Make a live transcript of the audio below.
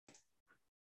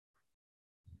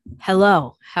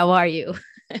Hello, how are you?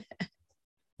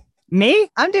 Me?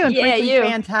 I'm doing Yeah, freaking you.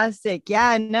 fantastic.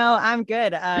 Yeah, no, I'm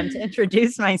good. To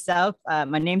introduce myself,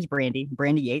 my name's Brandi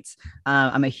Yates.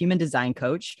 I'm a human design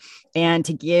coach. And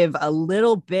to give a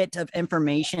little bit of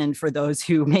information for those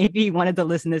who maybe wanted to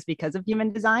listen to this because of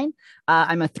human design,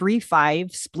 I'm a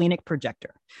 3-5 splenic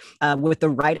projector with the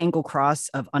right angle cross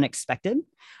of unexpected.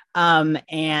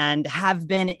 And have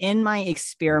been in my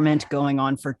experiment going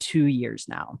on for 2 years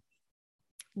now.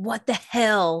 What the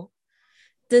hell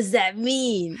does that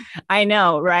mean? I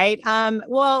know, right?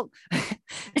 Well,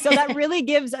 so that really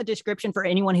gives a description for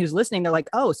anyone who's listening. They're like,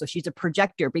 oh, so she's a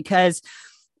projector because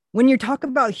when you talk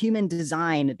about human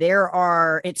design,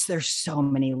 there's so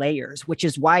many layers, which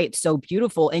is why it's so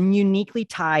beautiful and uniquely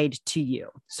tied to you.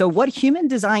 So what human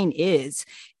design is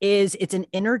it's an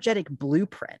energetic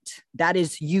blueprint that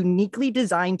is uniquely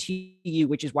designed to you,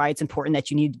 which is why it's important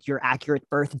that you need your accurate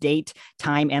birth date,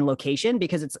 time, and location,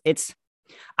 because it's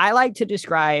I like to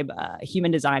describe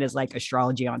human design as like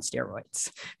astrology on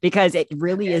steroids because it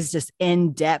really Okay. is just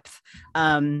in depth.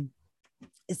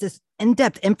 Is this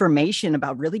in-depth information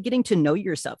about really getting to know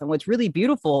yourself. And what's really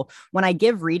beautiful when I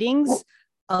give readings,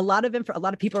 a lot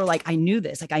of people are like, I knew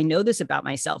this, like I know this about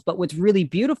myself. But what's really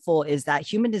beautiful is that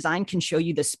human design can show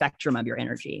you the spectrum of your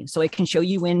energy. So it can show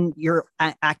you when you're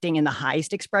acting in the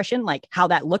highest expression, like how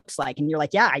that looks like, and you're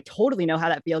like, yeah, I totally know how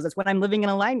that feels. That's when I'm living in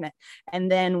alignment.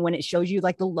 And then when it shows you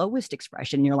like the lowest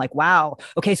expression, you're like, wow,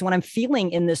 okay, so when I'm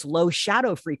feeling in this low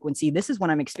shadow frequency, this is when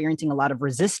I'm experiencing a lot of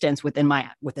resistance within my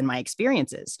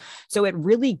experiences. So it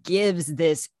really gives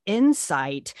this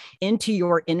insight into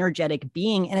your energetic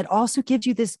being. And it also gives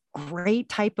you this great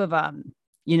type of,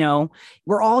 you know,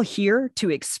 we're all here to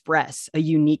express a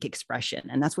unique expression.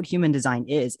 And that's what human design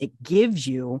is. It gives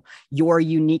you your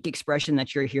unique expression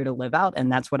that you're here to live out.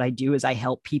 And that's what I do is I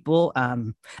help people.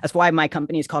 That's why my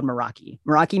company is called Meraki.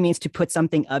 Meraki means to put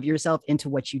something of yourself into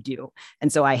what you do.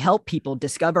 And so I help people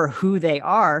discover who they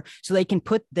are so they can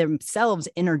put themselves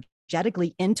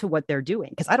energetically into what they're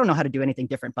doing, because I don't know how to do anything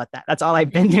different but that. That's all I've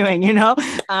been doing.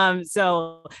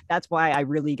 So that's why I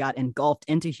really got engulfed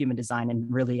into human design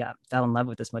and really fell in love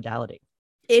with this modality.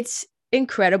 It's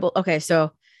incredible. Okay,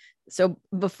 so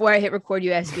before I hit record,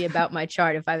 you asked me about my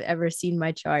chart, if I've ever seen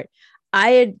my chart.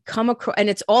 I had come across, and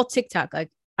it's all TikTok. Like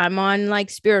I'm on like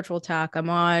spiritual talk. I'm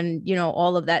on,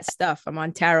 all of that stuff. I'm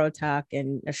on tarot talk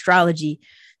and astrology.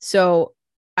 So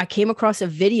I came across a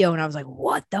video and I was like,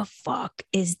 what the fuck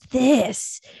is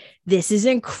this? This is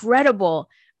incredible.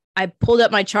 I pulled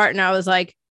up my chart and I was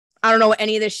like, I don't know what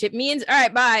any of this shit means. All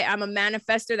right, bye. I'm a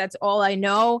manifester. That's all I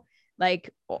know.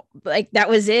 Like that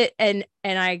was it. And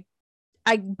I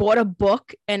bought a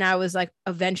book and I was like,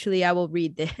 eventually I will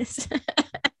read this.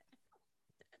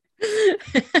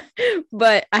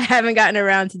 But I haven't gotten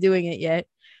around to doing it yet.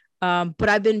 But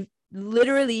I've been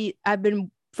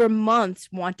for months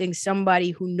wanting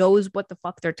somebody who knows what the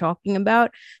fuck they're talking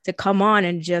about to come on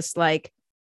and just like,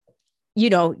 you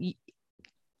know,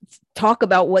 talk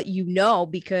about what you know,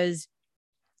 because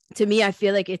to me, I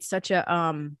feel like it's such a,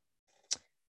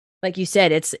 like you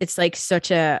said, it's like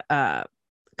such a,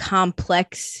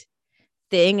 complex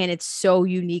thing, and it's so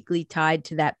uniquely tied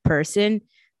to that person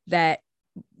that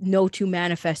no two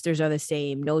manifestors are the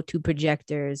same, no two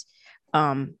projectors.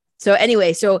 So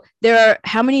anyway, so there are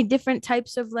how many different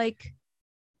types of like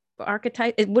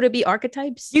archetype? Would it be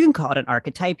archetypes? You can call it an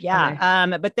archetype,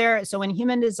 yeah. Okay. But so in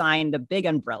human design, the big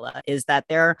umbrella is that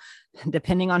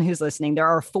depending on who's listening, there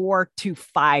are 4 to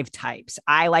 5 types.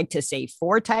 I like to say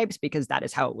 4 types because that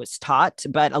is how it was taught.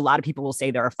 But a lot of people will say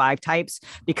there are 5 types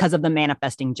because of the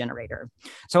manifesting generator.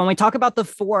 So when we talk about the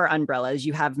 4 umbrellas,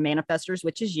 you have manifestors,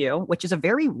 which is you, which is a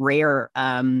very rare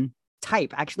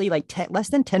type. Actually, like less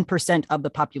than 10% of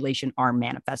the population are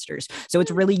manifestors, so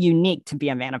it's really unique to be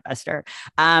a manifester.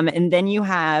 And then you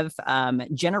have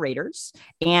generators,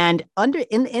 and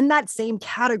in that same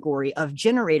category of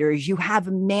generators, you have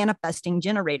manifesting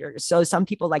generators. So some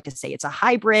people like to say it's a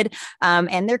hybrid,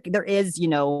 and there is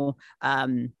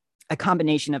a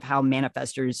combination of how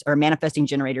manifestors or manifesting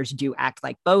generators do act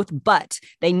like both, but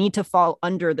they need to fall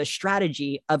under the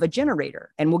strategy of a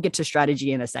generator. And we'll get to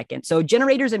strategy in a second. So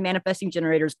generators and manifesting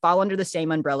generators fall under the same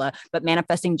umbrella, but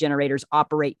manifesting generators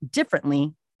operate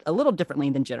differently, a little differently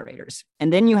than generators.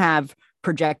 And then you have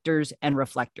projectors and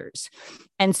reflectors.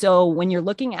 And so when you're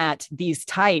looking at these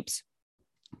types,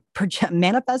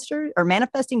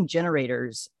 manifesting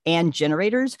generators and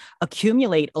generators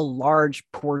accumulate a large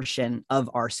portion of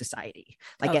our society,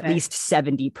 like at least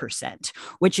 70%,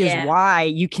 which is why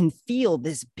you can feel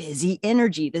this busy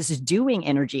energy, this doing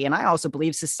energy. And I also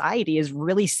believe society is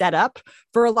really set up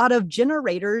for a lot of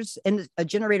generators and a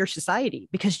generator society,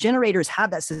 because generators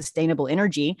have that sustainable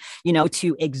energy,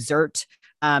 to exert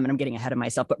and I'm getting ahead of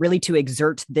myself, but really to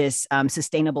exert this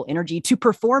sustainable energy to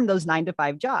perform those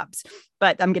 9-to-5 jobs.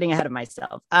 But I'm getting ahead of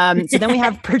myself. So then we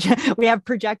have we have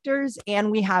projectors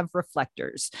and we have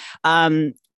reflectors.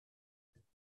 Uh-oh.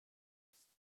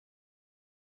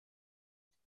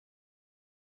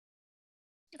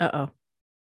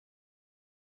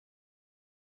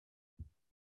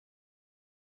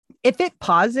 If it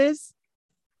pauses,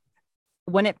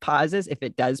 if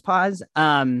it does pause,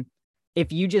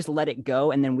 if you just let it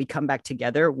go and then we come back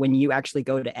together, when you actually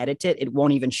go to edit it, it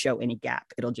won't even show any gap.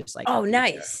 It'll just like, oh,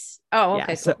 nice. Oh, okay.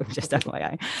 Yeah, so just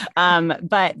FYI.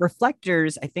 But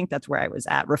reflectors, I think that's where I was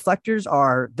at. Reflectors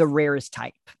are the rarest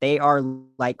type. They are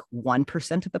like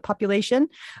 1% of the population.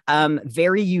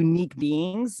 Very unique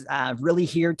beings, really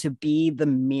here to be the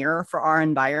mirror for our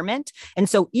environment. And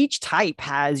so each type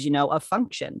has, a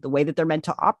function, the way that they're meant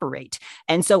to operate.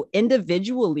 And so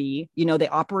individually, they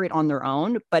operate on their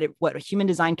own, but what human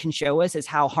design can show us is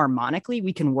how harmonically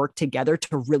we can work together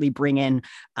to really bring in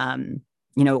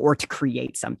or to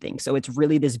create something. So it's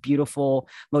really this beautiful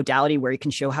modality where you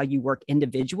can show how you work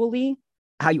individually,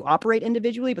 how you operate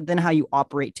individually, but then how you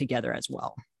operate together as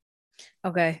well.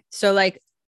 Okay. So like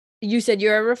you said,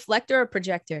 you're a reflector or a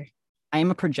projector? I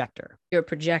am a projector. You're a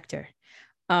projector.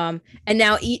 And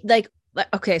now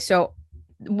okay. So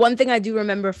one thing I do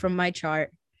remember from my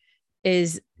chart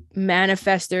is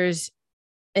manifestors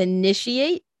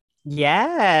initiate.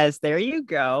 Yes, there you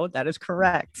go. That is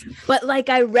correct. But like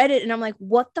I read it and I'm like,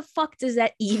 what the fuck does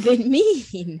that even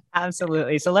mean?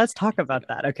 Absolutely. So let's talk about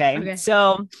that. Okay.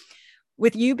 So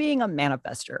with you being a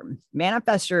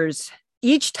manifestors,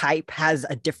 each type has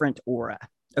a different aura.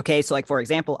 Okay. So like, for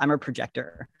example, I'm a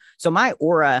projector. So my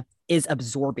aura is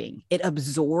absorbing. It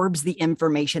absorbs the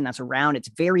information that's around. It's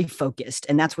very focused.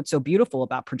 And that's what's so beautiful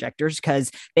about projectors,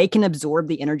 because they can absorb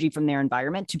the energy from their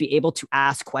environment to be able to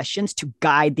ask questions to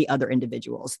guide the other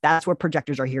individuals. That's what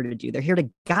projectors are here to do. They're here to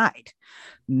guide.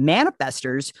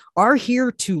 Manifestors are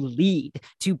here to lead,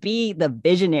 to be the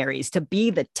visionaries, to be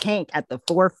the tank at the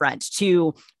forefront,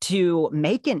 to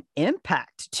make an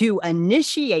impact, to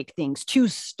initiate things, to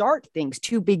start things,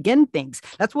 to begin things.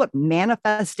 That's what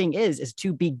manifesting is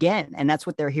to begin. And that's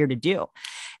what they're here to do.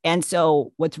 And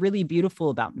so what's really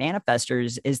beautiful about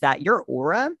manifestors is that your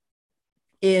aura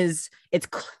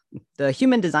the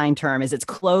human design term is it's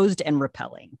closed and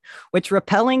repelling, which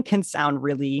repelling can sound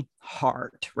really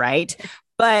hard, right?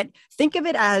 But think of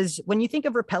it as, when you think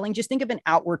of repelling, just think of an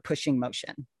outward pushing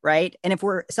motion, right? And if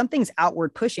something's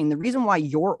outward pushing, the reason why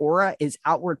your aura is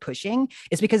outward pushing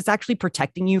is because it's actually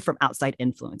protecting you from outside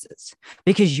influences,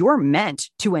 because you're meant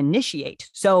to initiate.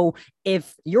 So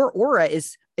if your aura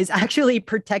is actually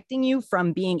protecting you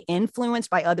from being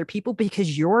influenced by other people,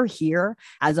 because you're here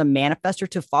as a manifestor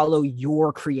to follow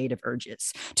your creative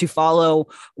urges, to follow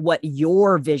what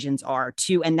your visions are,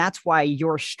 and that's why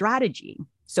your strategy.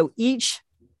 So each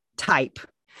type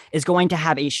is going to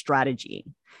have a strategy,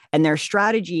 and their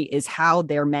strategy is how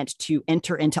they're meant to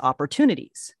enter into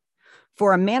opportunities.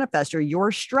 For a manifestor,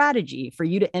 your strategy for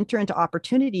you to enter into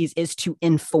opportunities is to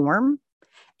inform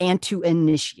and to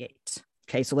initiate.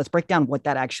 Okay, so let's break down what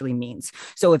that actually means.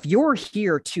 So if you're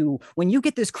here when you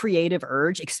get this creative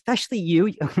urge, especially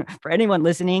you, for anyone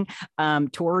listening,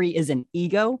 Tori is an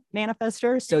ego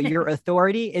manifestor. So your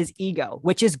authority is ego,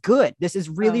 which is good. This is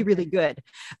really, really good.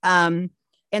 And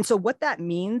so what that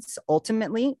means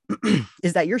ultimately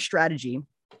is that your strategy,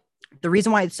 the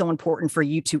reason why it's so important for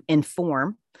you to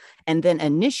inform and then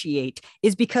initiate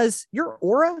is because your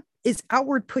aura is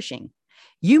outward pushing.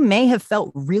 You may have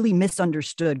felt really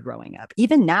misunderstood growing up.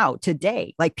 Even now,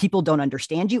 today, like people don't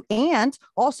understand you. And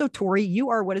also, Tori, you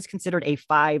are what is considered a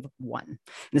 5-1.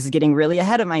 This is getting really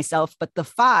ahead of myself, but the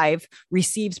 5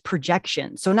 receives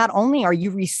projection. So not only are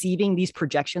you receiving these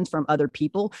projections from other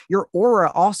people, your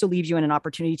aura also leaves you in an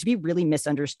opportunity to be really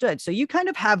misunderstood. So you kind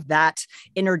of have that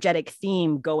energetic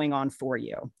theme going on for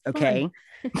you. Okay.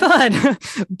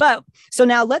 But so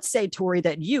now let's say, Tori,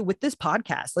 that you, with this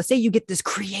podcast, let's say you get this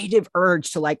creative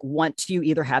urge to like want to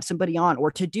either have somebody on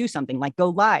or to do something like go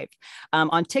live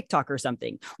on TikTok or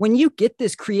something. When you get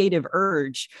this creative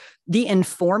urge, the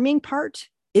informing part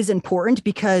is important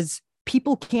because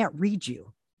people can't read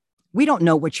you. We don't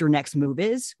know what your next move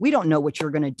is. We don't know what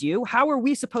you're going to do. How are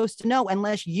we supposed to know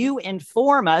unless you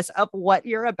inform us of what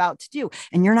you're about to do?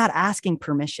 And you're not asking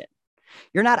permission.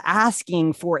 You're not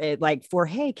asking for it like for,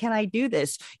 hey, can I do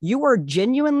this? You are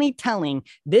genuinely telling,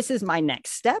 this is my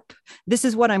next step. This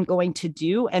is what I'm going to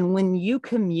do. And when you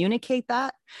communicate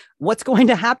that, what's going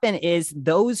to happen is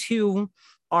those who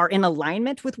are in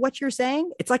alignment with what you're saying,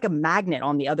 it's like a magnet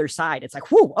on the other side. It's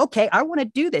like, whoa, okay, I want to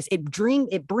do this. It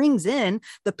brings in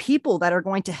the people that are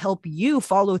going to help you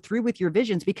follow through with your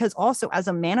visions, because also as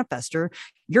a manifester,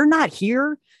 you're not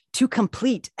here to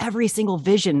complete every single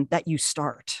vision that you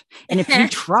start. And if you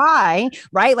try,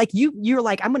 right, like you're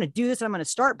like, I'm going to do this and I'm going to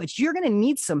start, but you're going to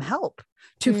need some help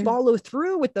to follow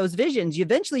through with those visions.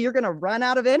 Eventually you're going to run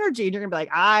out of energy and you're going to be like,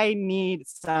 I need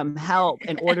some help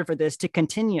in order for this to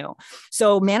continue.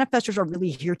 So manifestors are really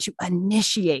here to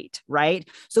initiate, right?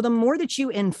 So the more that you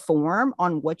inform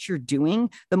on what you're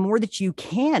doing, the more that you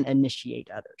can initiate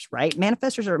others, right?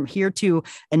 Manifestors are here to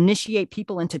initiate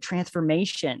people into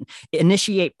transformation,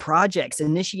 initiate projects,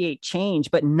 initiate change,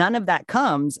 but none of that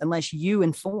comes unless you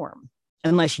inform,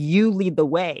 unless you lead the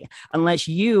way, unless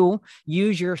you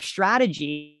use your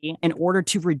strategy in order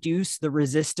to reduce the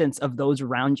resistance of those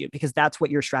around you, because that's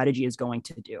what your strategy is going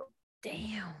to do.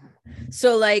 Damn.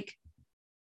 So like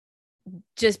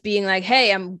just being like,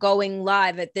 hey, I'm going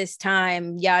live at this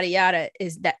time, yada, yada.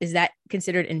 Is that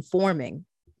considered informing?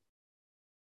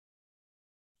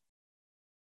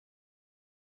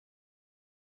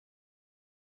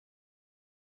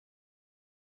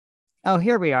 Oh,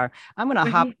 here we are. I'm going to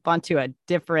hop onto a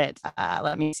different,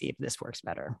 let me see if this works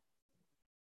better.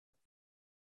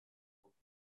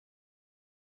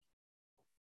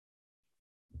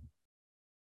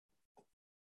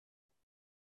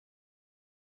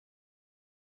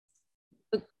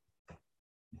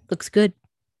 Looks good.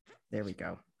 There we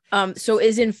go. So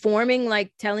is informing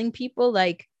like telling people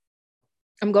like,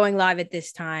 I'm going live at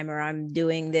this time or I'm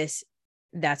doing this?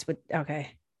 That's what,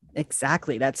 okay.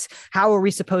 Exactly. That's how are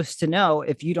we supposed to know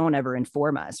if you don't ever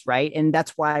inform us, right? And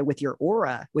that's why with your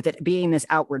aura, with it being this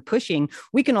outward pushing,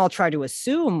 we can all try to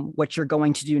assume what you're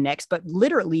going to do next, but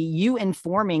literally you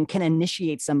informing can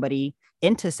initiate somebody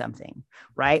into something,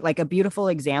 right? Like a beautiful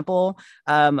example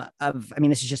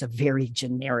this is just a very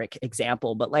generic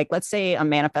example, but like, let's say a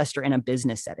manifestor in a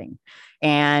business setting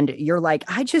and you're like,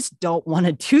 I just don't want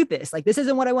to do this. Like, this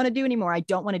isn't what I want to do anymore. I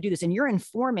don't want to do this. And you're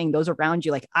informing those around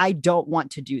you, like, I don't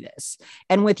want to do this.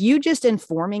 And with you just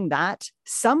informing that,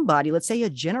 somebody, let's say a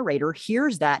generator,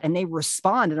 hears that and they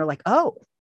respond and they're like, oh,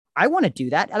 I want to do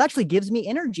that. It actually gives me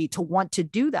energy to want to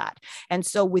do that. And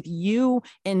so with you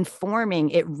informing,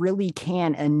 it really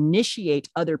can initiate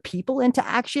other people into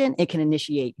action. It can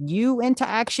initiate you into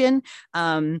action.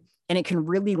 And it can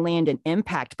really land an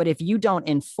impact. But if you don't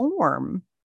inform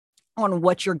on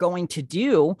what you're going to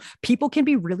do, people can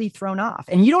be really thrown off.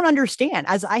 And you don't understand.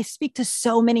 As I speak to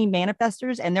so many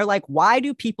manifestors and they're like, why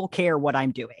do people care what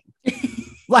I'm doing?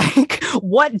 Like,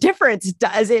 what difference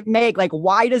does it make? Like,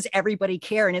 why does everybody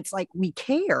care? And it's like, we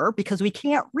care because we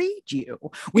can't read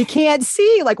you. We can't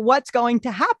see like what's going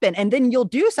to happen. And then you'll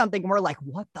do something. And we're like,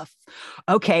 what the?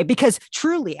 Okay. Because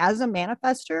truly, as a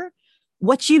manifestor,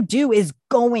 what you do is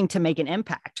going to make an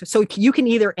impact. So you can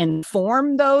either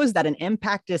inform those that an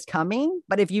impact is coming,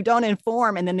 but if you don't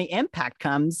inform and then the impact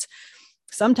comes,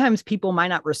 sometimes people might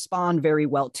not respond very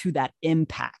well to that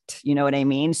impact. You know what I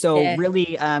mean? So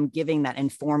really giving that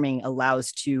informing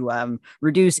allows to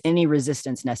reduce any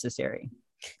resistance necessary.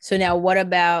 So now what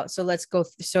about, so let's go.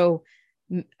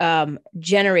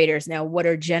 Generators now, what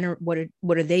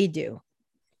do they do?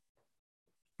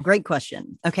 Great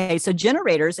question. Okay. So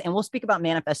generators, and we'll speak about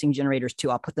manifesting generators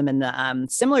too. I'll put them in the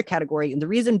similar category. And the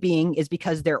reason being is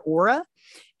because their aura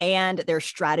and their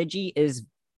strategy is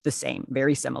the same,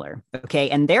 very similar. Okay.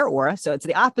 And their aura, so it's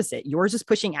the opposite. Yours is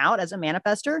pushing out as a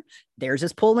manifestor. Theirs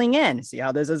is pulling in. See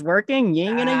how this is working?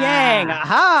 Yin and a yang.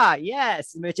 Aha.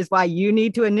 Yes. Which is why you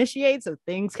need to initiate so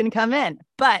things can come in.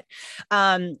 But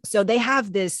so they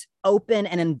have this open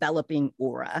and enveloping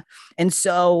aura. And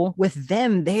so with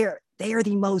them, they are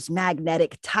the most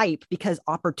magnetic type because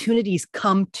opportunities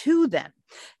come to them.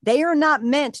 They are not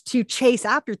meant to chase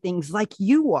after things like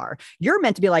you are. You're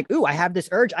meant to be like, ooh, I have this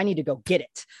urge. I need to go get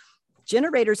it.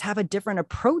 Generators have a different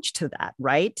approach to that,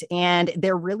 right? And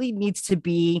there really needs to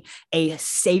be a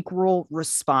sacral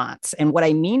response. And what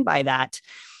I mean by that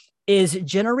is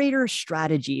generator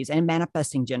strategies and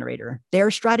manifesting generator.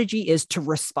 Their strategy is to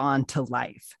respond to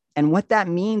life. And what that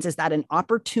means is that an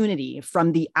opportunity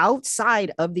from the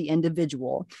outside of the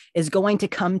individual is going to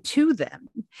come to them.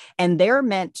 And they're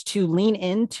meant to lean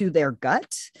into their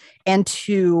gut and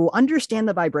to understand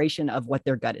the vibration of what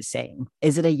their gut is saying.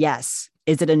 Is it a yes?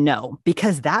 Is it a no?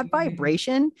 Because that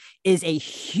vibration is a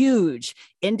huge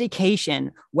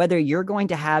indication whether you're going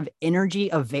to have energy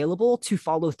available to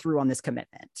follow through on this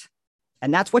commitment.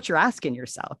 And that's what you're asking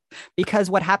yourself. Because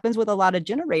what happens with a lot of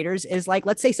generators is, like,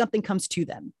 let's say something comes to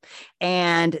them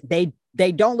and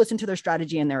they don't listen to their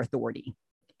strategy and their authority.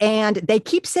 And they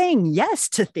keep saying yes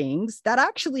to things that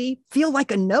actually feel like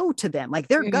a no to them. Like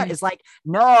their gut is like,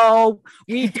 no,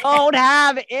 we don't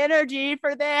have energy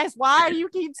for this. Why do you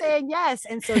keep saying yes?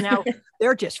 And so now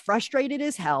they're just frustrated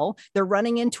as hell. They're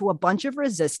running into a bunch of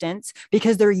resistance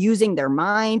because they're using their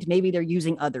mind. Maybe they're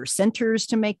using other centers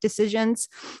to make decisions.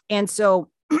 And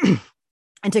so,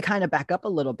 and to kind of back up a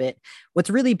little bit, what's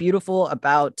really beautiful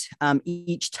about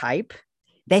each type,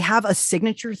 they have a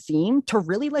signature theme to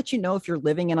really let you know if you're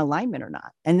living in alignment or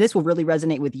not. And this will really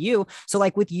resonate with you. So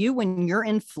like with you, when you're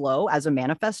in flow as a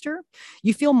manifester,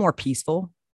 you feel more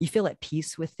peaceful. You feel at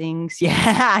peace with things.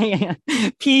 Yeah.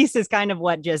 Peace is kind of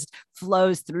what just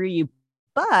flows through you.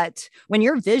 But when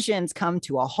your visions come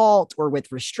to a halt or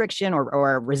with restriction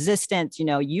or resistance,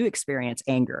 you experience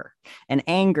anger, and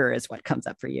anger is what comes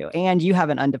up for you. And you have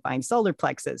an undefined solar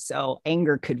plexus. So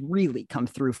anger could really come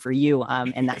through for you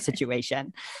in that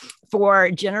situation.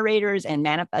 For generators and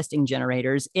manifesting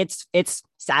generators, it's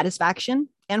satisfaction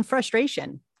and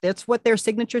frustration. That's what their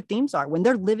signature themes are. When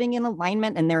they're living in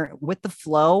alignment and they're with the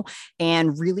flow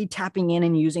and really tapping in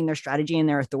and using their strategy and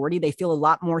their authority, they feel a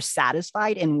lot more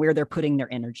satisfied in where they're putting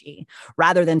their energy,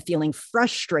 rather than feeling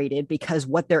frustrated because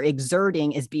what they're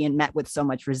exerting is being met with so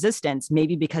much resistance,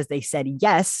 maybe because they said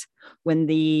yes when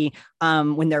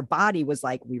their body was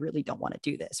like, we really don't want to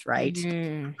do this, right?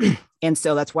 And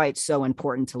so that's why it's so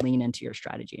important to lean into your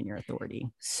strategy and your authority.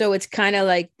 So it's kind of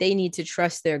like they need to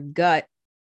trust their gut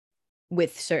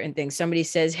with certain things. Somebody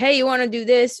says, hey, you want to do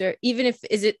this? Or even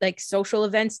is it like social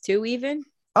events too, even?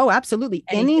 Oh, absolutely.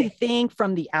 Anything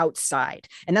from the outside.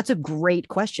 And that's a great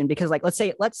question, because like, let's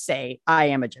say I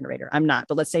am a generator. I'm not,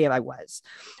 but let's say if I was,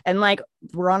 and like,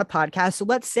 we're on a podcast. So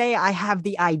let's say I have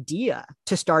the idea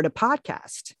to start a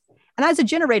podcast. And as a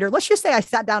generator, let's just say I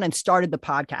sat down and started the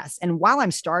podcast. And while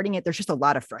I'm starting it, there's just a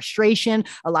lot of frustration,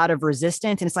 a lot of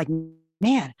resistance. And it's like,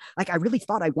 man, like I really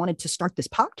thought I wanted to start this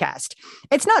podcast.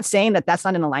 It's not saying that that's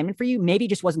not in alignment for you. Maybe it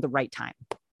just wasn't the right time.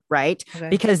 Right. Okay.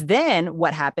 Because then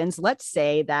what happens? Let's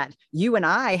say that you and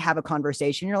I have a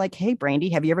conversation. You're like, hey,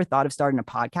 Brandi, have you ever thought of starting a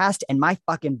podcast? And my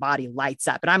fucking body lights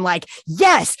up. And I'm like,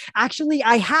 yes, actually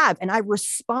I have. And I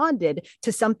responded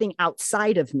to something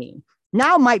outside of me.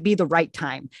 Now might be the right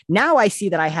time. Now I see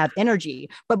that I have energy.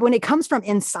 But when it comes from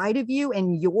inside of you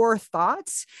and your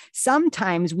thoughts,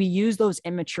 sometimes we use those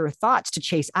immature thoughts to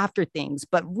chase after things.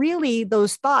 But really,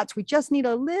 those thoughts, we just need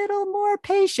a little more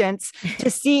patience to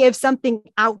see if something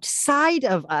outside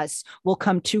of us will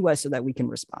come to us so that we can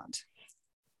respond.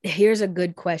 Here's a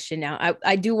good question. Now,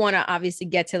 I do want to obviously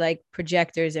get to like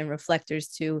projectors and reflectors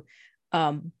too.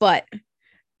 But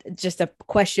just a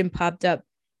question popped up.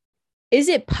 Is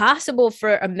it possible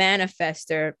for a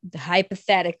manifester,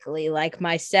 hypothetically, like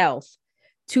myself,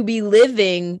 to be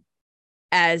living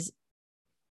as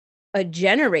a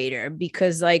generator?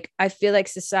 Because like, I feel like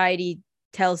society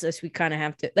tells us we kind of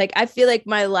have to, like, I feel like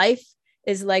my life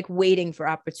is like waiting for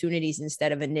opportunities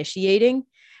instead of initiating.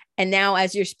 And now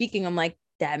as you're speaking, I'm like,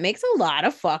 that makes a lot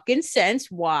of fucking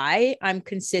sense why I'm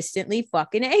consistently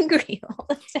fucking angry all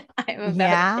the time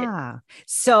about it.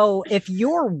 So if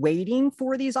you're waiting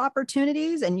for these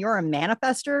opportunities and you're a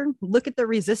manifester, look at the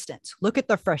resistance, look at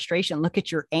the frustration, look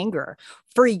at your anger.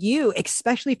 For you,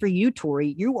 especially for you,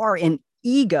 Tori, you are an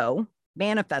ego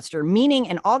manifester, meaning,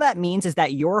 and all that means is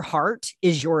that your heart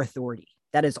is your authority.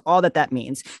 That is all that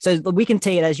means. So we can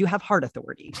take it as you have heart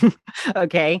authority.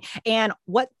 Okay. And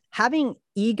what having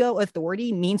ego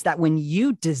authority means that when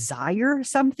you desire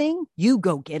something, you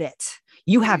go get it.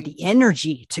 You have the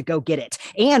energy to go get it.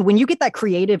 And when you get that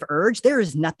creative urge, there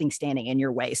is nothing standing in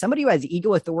your way. Somebody who has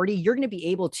ego authority, you're going to be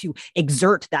able to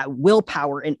exert that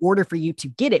willpower in order for you to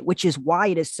get it, which is why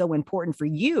it is so important for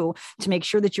you to make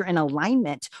sure that you're in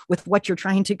alignment with what you're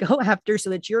trying to go after, so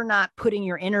that you're not putting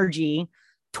your energy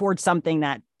towards something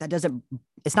that doesn't,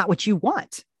 it's not what you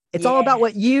want. It's all about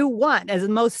what you want, as the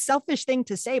most selfish thing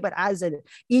to say, but as an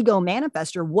ego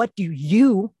manifester, what do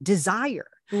you desire?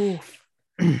 Oof.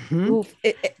 Oof.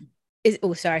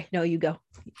 Oh, sorry. No, you go.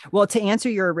 Well, to answer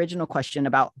your original question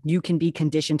about you can be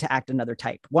conditioned to act another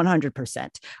type,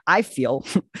 100%. I feel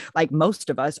like most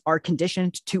of us are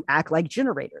conditioned to act like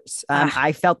generators.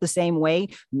 I felt the same way.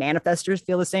 Manifestors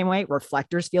feel the same way.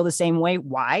 Reflectors feel the same way.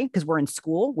 Why? Because we're in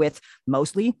school with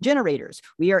mostly generators.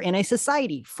 We are in a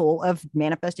society full of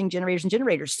manifesting generators and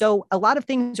generators. So a lot of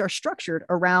things are structured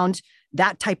around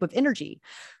that type of energy.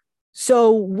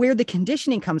 So where the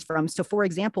conditioning comes from. So for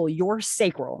example, your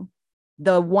sacral,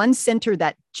 the one center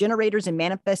that generators and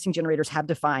manifesting generators have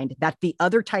defined that the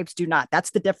other types do not.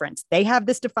 That's the difference. They have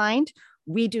this defined.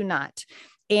 We do not.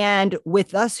 And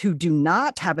with us who do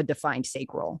not have a defined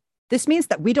sacral, this means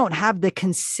that we don't have the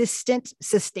consistent,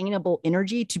 sustainable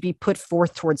energy to be put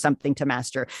forth towards something to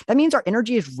master. That means our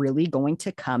energy is really going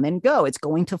to come and go. It's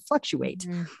going to fluctuate.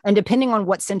 Mm-hmm. And depending on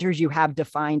what centers you have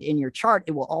defined in your chart,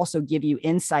 it will also give you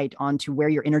insight onto where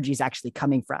your energy is actually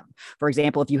coming from. For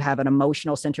example, if you have an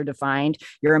emotional center defined,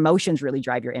 your emotions really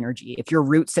drive your energy. If your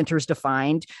root center is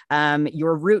defined,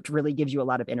 your root really gives you a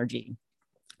lot of energy.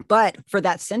 But for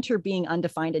that center being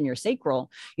undefined in your sacral,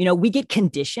 we get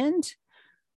conditioned.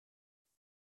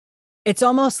 It's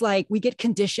almost like we get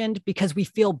conditioned because we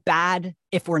feel bad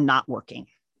if we're not working.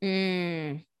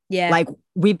 Yeah. Like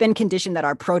we've been conditioned that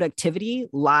our productivity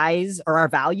lies, or our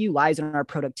value lies in our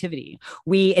productivity.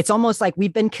 It's almost like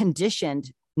we've been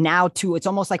conditioned now to, it's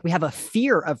almost like we have a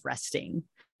fear of resting.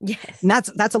 Yes. And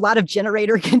that's a lot of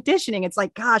generator conditioning. It's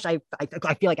like, gosh, I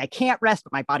feel like I can't rest,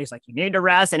 but my body's like, you need to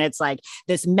rest. And it's like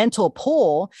this mental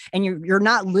pull, and you're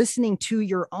not listening to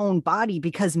your own body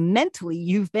because mentally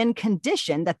you've been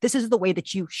conditioned that this is the way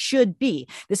that you should be.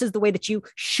 This is the way that you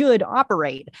should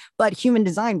operate. But human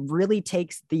design really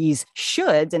takes these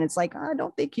shoulds, and it's like, I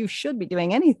don't think you should be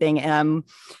doing anything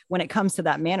when it comes to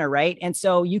that manner, right? And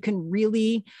so you can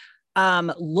really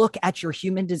look at your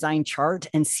human design chart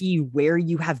and see where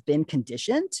you have been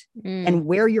conditioned and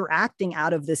where you're acting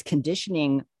out of this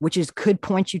conditioning, which could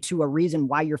point you to a reason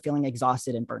why you're feeling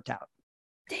exhausted and burnt out.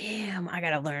 Damn, I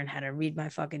gotta learn how to read my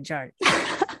fucking chart.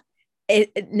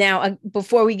 Now,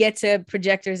 before we get to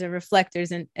projectors and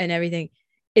reflectors and everything,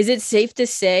 is it safe to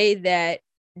say that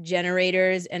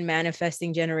generators and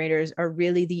manifesting generators are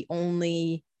really the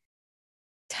only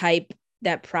type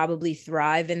that probably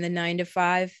thrive in the 9 to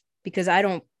 5? Because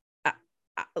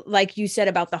like you said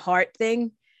about the heart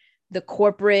thing, the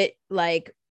corporate,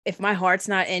 like if my heart's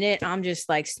not in it, I'm just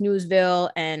like snoozeville,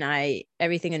 and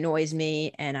everything annoys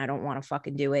me and I don't want to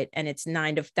fucking do it. And that's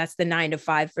the 9 to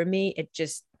 5 for me. It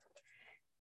just,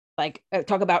 like,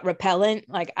 talk about repellent.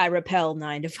 Like I repel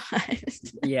 9 to 5.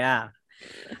 Yeah.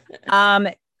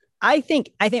 I think,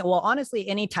 well, honestly,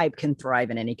 any type can thrive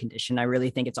in any condition. I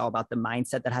really think it's all about the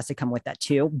mindset that has to come with that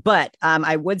too. But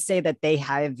I would say that they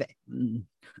have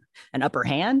an upper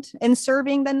hand in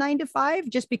serving the 9 to 5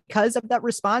 just because of that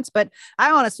response. But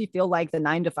I honestly feel like the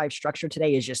 9 to 5 structure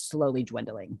today is just slowly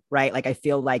dwindling, right? Like I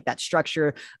feel like that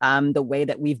structure, the way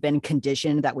that we've been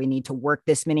conditioned that we need to work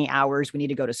this many hours, we need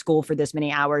to go to school for this many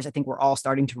hours. I think we're all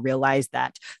starting to realize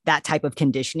that that type of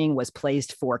conditioning was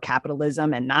placed for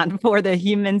capitalism and not for the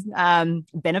human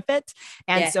benefit.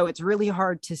 And so it's really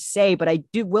hard to say, but I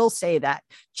will say that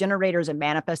generators and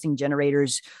manifesting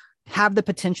generators have the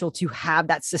potential to have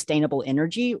that sustainable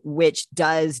energy, which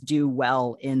does do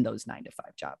well in those 9 to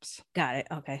 5 jobs. Got it.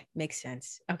 Okay. Makes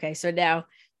sense. Okay. So now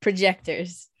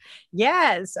projectors.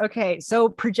 Yes. Okay. So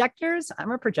projectors,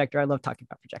 I'm a projector. I love talking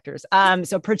about projectors.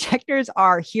 So projectors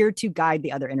are here to guide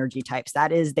the other energy types.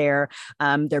 That is their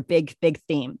big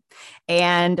theme.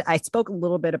 And I spoke a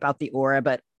little bit about the aura,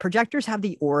 but projectors have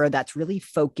the aura that's really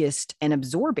focused and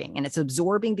absorbing, and it's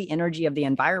absorbing the energy of the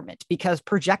environment because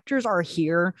projectors are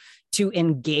here to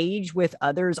engage with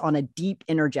others on a deep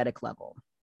energetic level.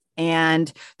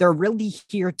 And they're really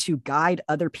here to guide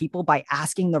other people by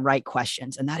asking the right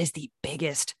questions. And that is the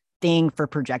biggest thing for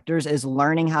projectors, is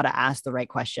learning how to ask the right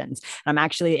questions. And I'm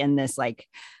actually in this,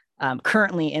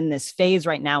 currently in this phase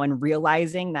right now, and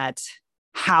realizing that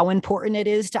how important it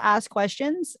is to ask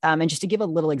questions. And just to give a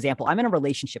little example, I'm in a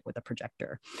relationship with a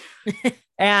projector.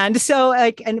 And so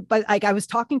I was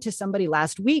talking to somebody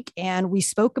last week, and we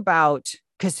spoke about,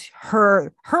 because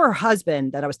her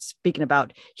husband that I was speaking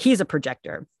about, he's a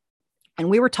projector. And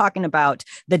we were talking about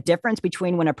the difference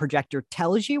between when a projector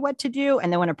tells you what to do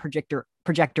and then when a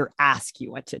projector asks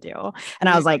you what to do. And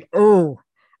I was like, oh,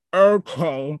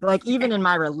 okay. Like even in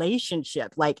my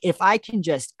relationship, like if I can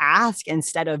just ask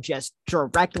instead of just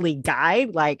directly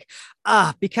guide,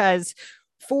 because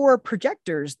for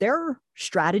projectors, their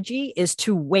strategy is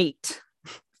to wait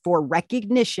for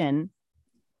recognition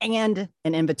and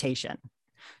an invitation.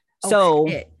 Oh So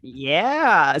shit.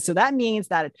 yeah, so that means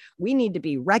that we need to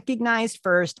be recognized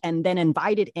first and then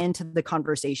invited into the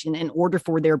conversation in order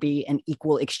for there be an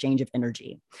equal exchange of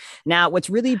energy. Now, what's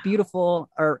really beautiful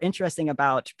or interesting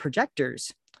about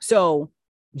projectors, so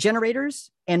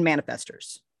generators and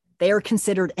manifestors, they are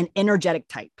considered an energetic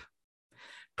type.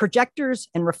 Projectors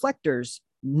and reflectors,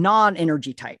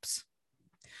 non-energy types.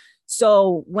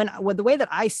 So when the way that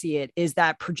I see it is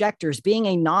that projectors being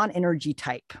a non-energy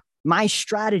type, my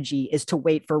strategy is to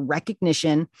wait for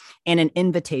recognition and an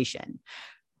invitation.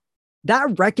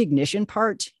 That recognition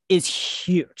part is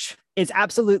huge. It's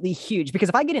absolutely huge because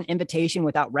if I get an invitation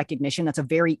without recognition, that's a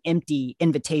very empty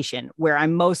invitation where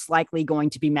I'm most likely going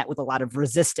to be met with a lot of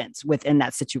resistance within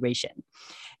that situation.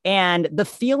 And the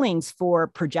feelings for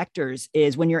projectors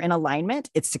is when you're in alignment,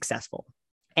 it's successful.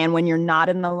 And when you're not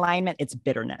in alignment, it's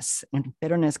bitterness. And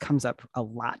bitterness comes up a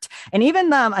lot. And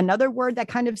even another word that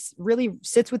kind of really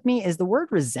sits with me is the word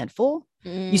resentful.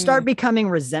 You start becoming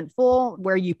resentful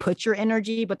where you put your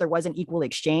energy, but there wasn't equal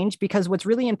exchange. Because what's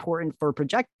really important for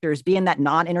projectors, being that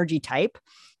non-energy type,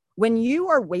 when you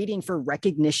are waiting for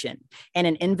recognition and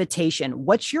an invitation,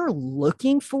 what you're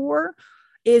looking for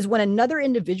is when another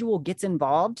individual gets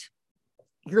involved,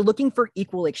 you're looking for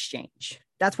equal exchange.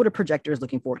 That's what a projector is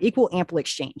looking for, equal, ample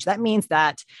exchange. That means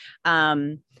that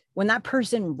when that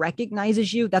person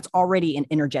recognizes you, that's already an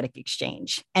energetic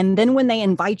exchange. And then when they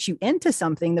invite you into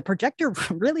something, the projector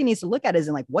really needs to look at it as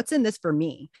in like, what's in this for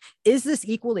me? Is this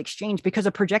equal exchange? Because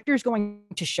a projector is going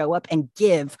to show up and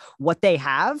give what they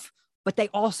have, but they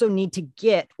also need to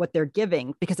get what they're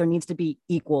giving because there needs to be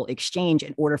equal exchange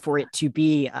in order for it to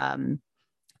be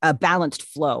a balanced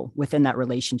flow within that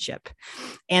relationship.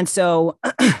 And so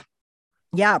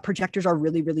yeah, projectors are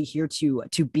really, really here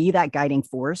to be that guiding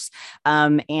force.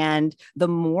 And the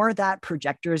more that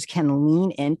projectors can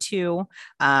lean into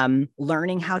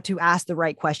learning how to ask the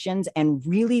right questions and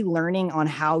really learning on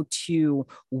how to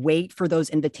wait for those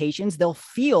invitations, they'll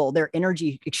feel their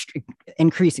energy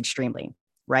increase extremely.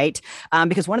 Right.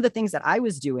 Because one of the things that I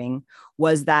was doing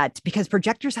was that because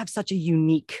projectors have such a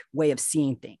unique way of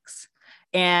seeing things.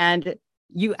 And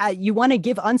you want to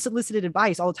give unsolicited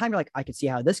advice all the time. You're like, I could see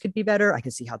how this could be better. I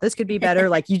could see how this could be better.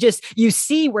 Like you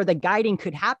see where the guiding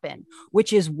could happen,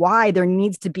 which is why there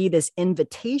needs to be this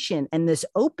invitation and this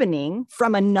opening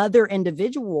from another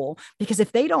individual. Because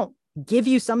if they don't give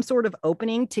you some sort of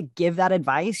opening to give that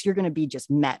advice, you're going to be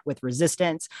just met with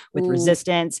resistance,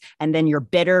 and then you're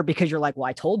bitter because you're like, well,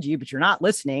 I told you, but you're not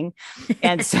listening.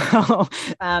 And so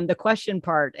the question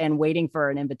part and waiting for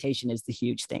an invitation is the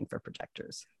huge thing for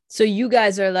projectors. So you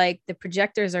guys are like, the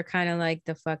projectors are kind of like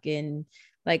the fucking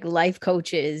like life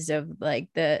coaches of like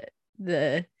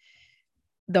the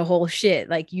whole shit.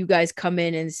 Like you guys come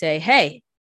in and say, hey,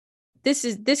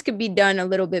 this could be done a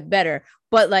little bit better,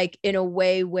 but like in a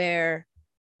way where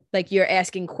like you're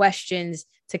asking questions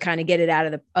to kind of get it out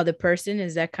of the other person.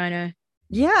 Is that kind of?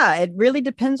 Yeah, it really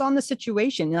depends on the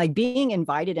situation. Like being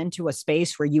invited into a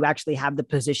space where you actually have the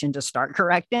position to start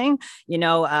correcting,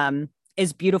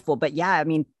 is beautiful. But yeah, I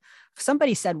mean,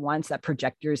 somebody said once that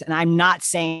projectors, and I'm not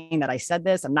saying that I said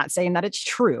this, I'm not saying that it's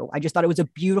true. I just thought it was a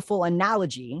beautiful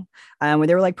analogy when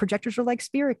they were like, projectors are like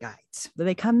spirit guides.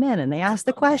 They come in and they ask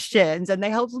the questions and they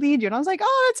help lead you. And I was like,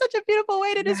 oh, that's such a beautiful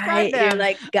way to describe them. You're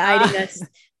like guiding us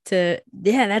to,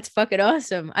 yeah, that's fucking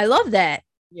awesome. I love that.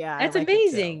 Yeah, that's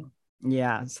amazing.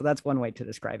 Yeah, so that's one way to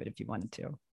describe it if you wanted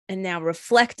to. And now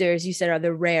reflectors, you said, are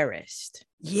the rarest.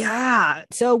 Yeah.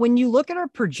 So when you look at a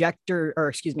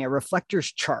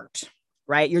reflector's chart,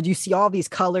 right, you see all these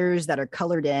colors that are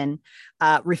colored in.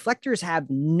 Reflectors have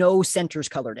no centers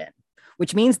colored in,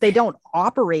 which means they don't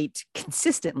operate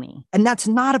consistently. And that's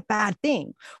not a bad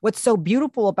thing. What's so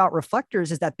beautiful about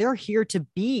reflectors is that they're here to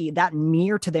be that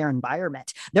mirror to their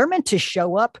environment. They're meant to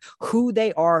show up who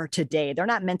they are today. They're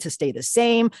not meant to stay the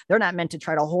same. They're not meant to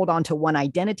try to hold on to one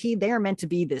identity. They are meant to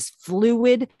be this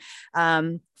fluid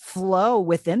flow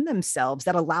within themselves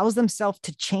that allows themselves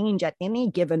to change at any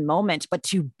given moment, but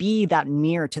to be that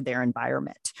mirror to their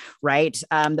environment, right?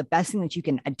 The best thing that you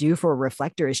can do for a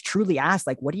reflector is truly ask,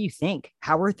 like, what do you think?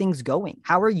 How are things going?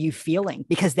 How are you feeling?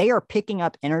 Because they are picking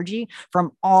up energy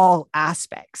from all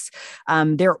aspects.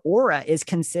 Their aura is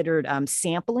considered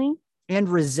sampling and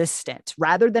resistant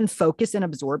rather than focus and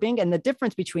absorbing. And the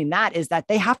difference between that is that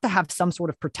they have to have some sort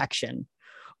of protection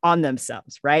on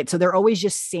themselves, right? So they're always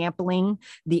just sampling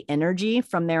the energy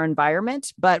from their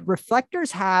environment, but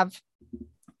reflectors have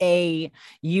a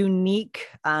unique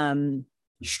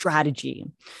strategy.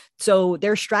 So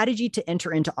their strategy to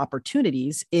enter into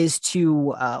opportunities is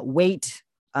to wait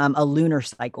a lunar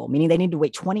cycle, meaning they need to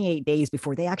wait 28 days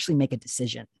before they actually make a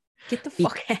decision. Get the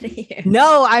fuck out of here.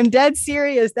 No, I'm dead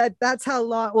serious. That's how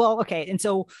long. Well, okay. And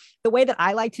so the way that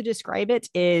I like to describe it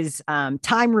is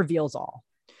time reveals all.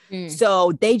 Mm.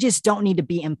 So they just don't need to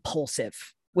be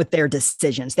impulsive with their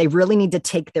decisions. They really need to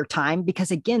take their time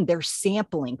because, again, they're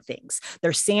sampling things.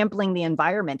 They're sampling the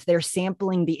environment. They're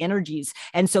sampling the energies.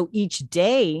 And so each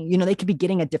day, they could be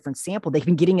getting a different sample. They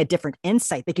can be getting a different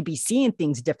insight. They could be seeing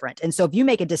things different. And so if you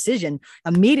make a decision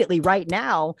immediately right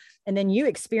now, and then you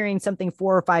experience something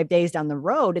 4 or 5 days down the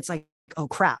road, it's like, oh,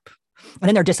 crap. And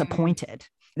then they're disappointed.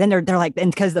 Then they're like,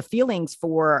 and because the feelings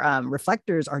for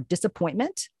reflectors are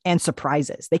disappointment and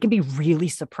surprises. They can be really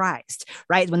surprised,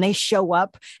 right? When they show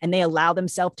up and they allow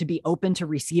themselves to be open to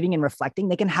receiving and reflecting,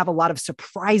 they can have a lot of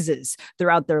surprises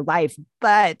throughout their life.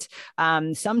 But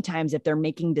sometimes if they're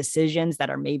making decisions that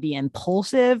are maybe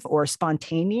impulsive or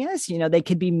spontaneous, they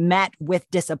could be met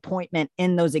with disappointment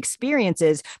in those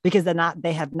experiences because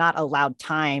they have not allowed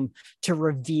time to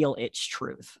reveal its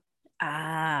truth.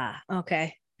 Ah,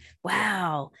 okay.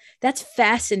 Wow. That's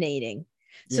fascinating.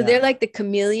 So Yeah. they're like the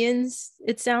chameleons,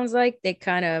 it sounds like. They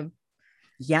kind of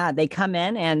they come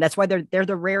in, and that's why they're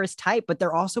the rarest type, but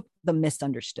they're also the most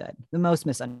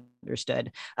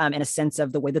misunderstood in a sense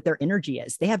of the way that their energy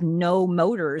is. They have no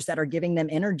motors that are giving them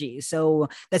energy. So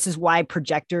this is why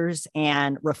projectors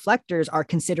and reflectors are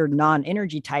considered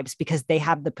non-energy types, because they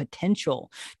have the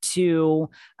potential to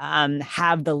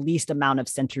have the least amount of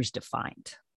centers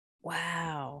defined.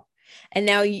 wow. And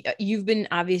now you've been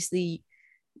obviously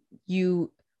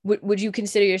would you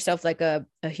consider yourself like a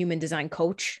human design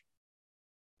coach?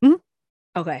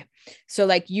 Mm-hmm. Okay. So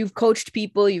like you've coached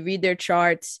people, you read their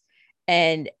charts,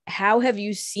 and how have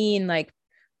you seen like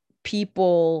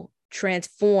people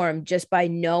transform just by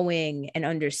knowing and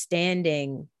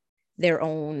understanding their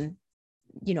own,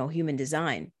 human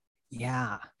design?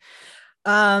 Yeah.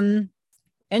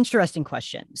 Interesting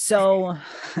question. So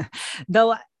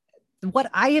though what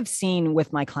I have seen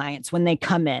with my clients when they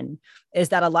come in is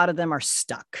that a lot of them are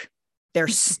stuck. They're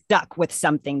stuck with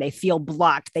something. They feel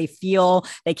blocked. They feel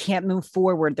they can't move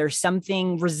forward. There's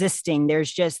something resisting.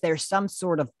 There's some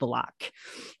sort of block.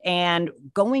 And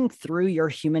going through your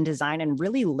human design and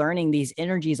really learning these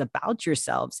energies about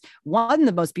yourselves, one of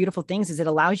the most beautiful things is it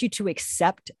allows you to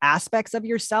accept aspects of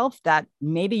yourself that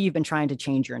maybe you've been trying to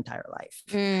change your entire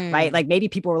life, right? Like maybe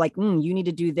people were like, you need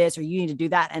to do this or you need to do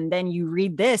that. And then you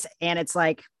read this and it's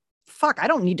like, fuck, I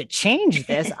don't need to change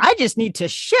this. I just need to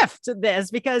shift this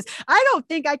because I don't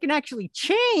think I can actually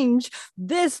change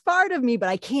this part of me, but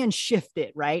I can shift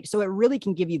it, right? So it really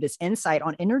can give you this insight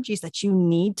on energies that you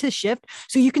need to shift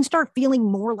so you can start feeling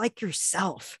more like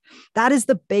yourself. That is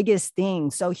the biggest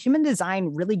thing. So human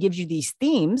design really gives you these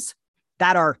themes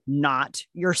that are not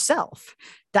yourself,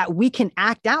 that we can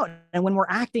act out. And when we're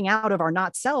acting out of our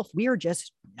not self, we are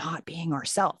just not being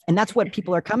ourselves. And that's what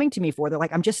people are coming to me for. They're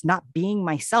like, I'm just not being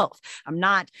myself. I'm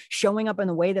not showing up in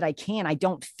the way that I can. I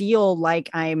don't feel like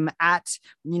I'm at,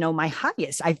 my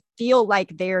highest. I feel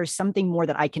like there's something more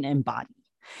that I can embody.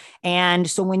 And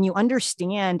so when you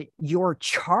understand your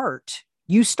chart,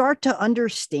 you start to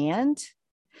understand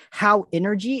how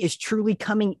energy is truly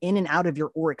coming in and out of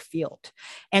your auric field.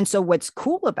 And so what's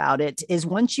cool about it is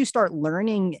once you start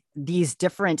learning these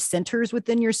different centers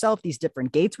within yourself, these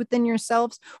different gates within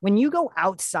yourselves, when you go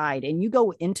outside and you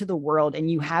go into the world and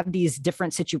you have these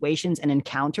different situations and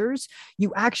encounters,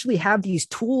 you actually have these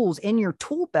tools in your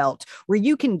tool belt where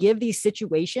you can give these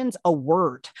situations a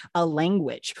word, a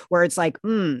language, where it's like,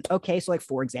 okay, so like,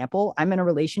 for example, I'm in a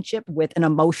relationship with an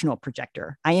emotional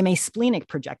projector. I am a splenic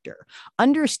projector.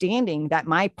 Understanding that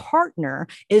my partner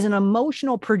is an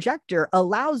emotional projector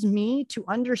allows me to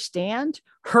understand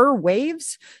her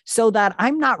waves so that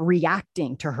I'm not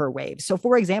reacting to her waves. So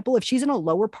for example, if she's in a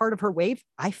lower part of her wave,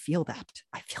 I feel that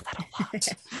a lot.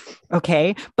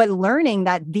 Okay. But learning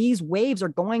that these waves are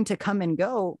going to come and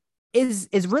go is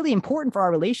really important for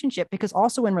our relationship, because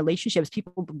also in relationships,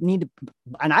 people need to,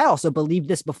 and I also believed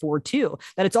this before too,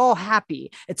 that it's all happy.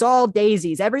 It's all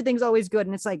daisies. Everything's always good.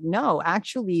 And it's like, no,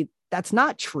 actually, that's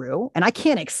not true. And I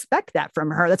can't expect that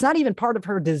from her. That's not even part of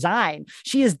her design.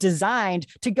 She is designed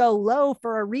to go low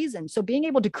for a reason. So being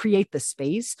able to create the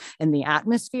space and the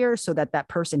atmosphere so that that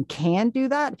person can do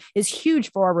that is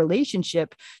huge for our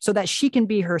relationship, so that she can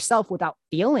be herself without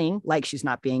feeling like she's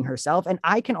not being herself. And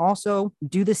I can also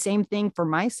do the same thing for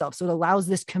myself. So it allows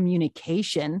this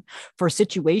communication for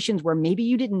situations where maybe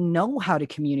you didn't know how to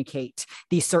communicate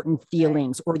these certain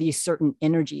feelings or these certain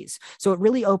energies. So it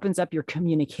really opens up your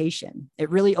communication. It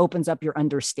really opens up your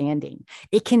understanding.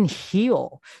 It can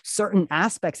heal certain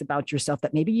aspects about yourself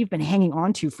that maybe you've been hanging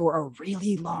on to for a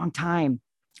really long time.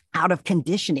 out of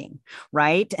conditioning,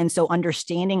 right? And so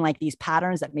understanding like these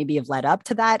patterns that maybe have led up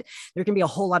to that, there can be a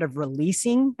whole lot of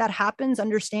releasing that happens,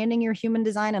 understanding your human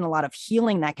design, and a lot of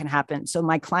healing that can happen. So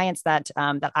my clients that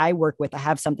I work with, I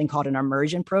have something called an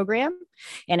immersion program,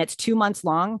 and it's 2 months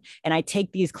long. And I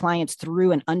take these clients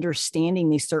through and understanding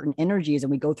these certain energies,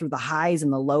 and we go through the highs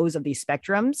and the lows of these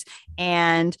spectrums,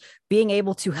 and being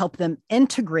able to help them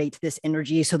integrate this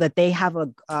energy so that they have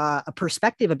a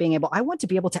perspective of being able, I want to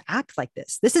be able to act like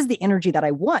this. This is the energy that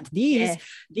I want. These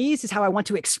is how I want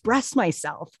to express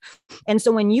myself. And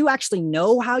so when you actually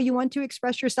know how you want to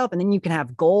express yourself, and then you can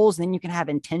have goals, and then you can have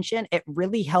intention, it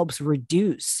really helps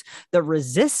reduce the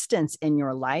resistance in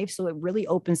your life. So it really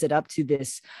opens it up to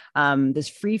this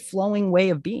free flowing way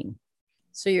of being.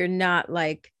 So you're not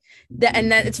like that.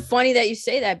 And that it's funny that you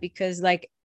say that, because like,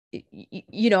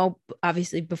 you know,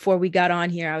 obviously before we got on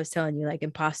here, I was telling you like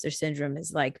imposter syndrome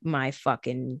is like my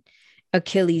fucking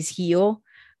Achilles heel.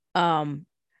 And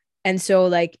so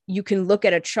like you can look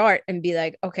at a chart and be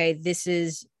like, okay, this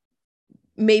is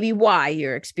maybe why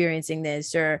you're experiencing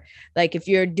this, or like if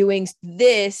you're doing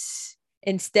this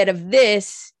instead of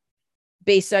this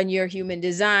based on your human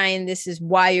design, this is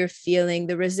why you're feeling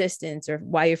the resistance or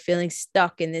why you're feeling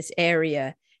stuck in this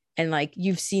area. And like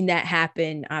you've seen that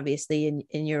happen obviously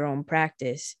in your own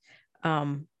practice.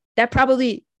 That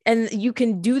probably, and you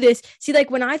can do this. See,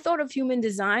 like when I thought of human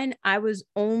design, I was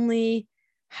only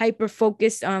hyper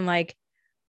focused on like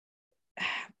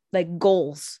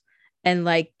goals and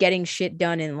like getting shit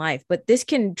done in life, but this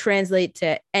can translate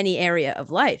to any area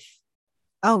of life.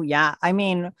 Oh yeah. I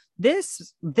mean,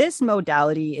 this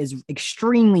modality is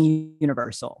extremely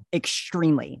universal,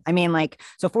 extremely. I mean, like,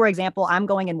 so for example, I'm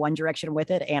going in one direction with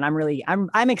it, and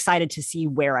I'm excited to see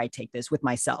where I take this with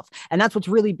myself. And that's what's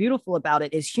really beautiful about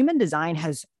it is human design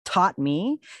has taught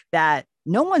me that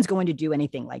no one's going to do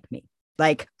anything like me.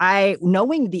 Like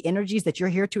knowing the energies that you're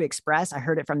here to express, I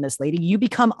heard it from this lady, you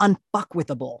become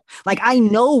unfuckwithable. Like, I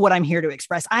know what I'm here to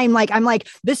express. I'm like,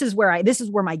 this is where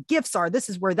my gifts are. This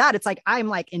is where that it's like, I'm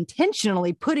like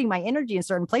intentionally putting my energy in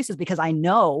certain places because I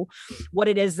know what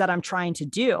it is that I'm trying to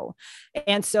do.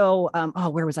 And so,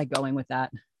 where was I going with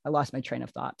that? I lost my train of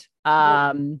thought.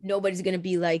 Nobody's going to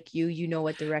be like you. You know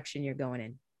what direction you're going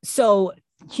in. So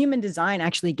human design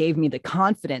actually gave me the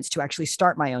confidence to actually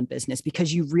start my own business,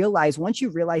 because once you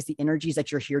realize the energies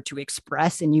that you're here to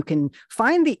express, and you can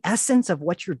find the essence of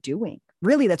what you're doing.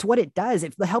 Really, that's what it does.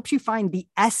 It helps you find the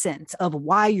essence of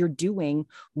why you're doing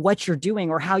what you're doing,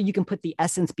 or how you can put the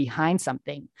essence behind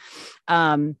something.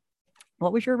 What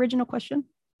was your original question?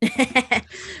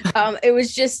 It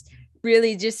was just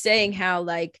really just saying how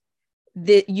like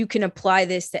you can apply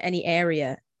this to any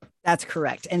area. That's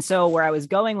correct. And so where I was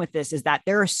going with this is that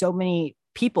there are so many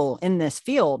people in this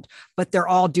field, but they're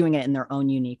all doing it in their own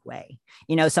unique way.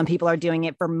 You know, some people are doing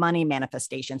it for money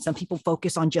manifestation. Some people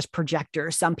focus on just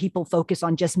projectors. Some people focus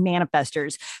on just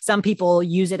manifestors. Some people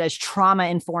use it as trauma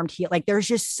informed heal. Like there's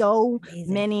just so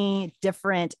many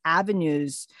different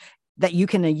avenues that you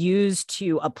can use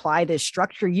to apply this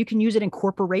structure. You can use it in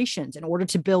corporations in order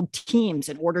to build teams,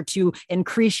 in order to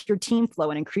increase your team flow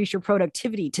and increase your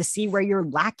productivity, to see where you're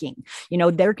lacking. You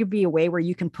know, there could be a way where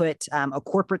you can put a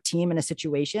corporate team in a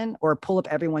situation, or pull up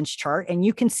everyone's chart, and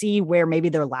you can see where maybe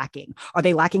they're lacking. Are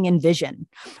they lacking in vision?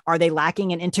 Are they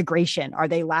lacking in integration? Are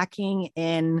they lacking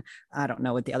in, I don't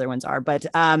know what the other ones are, but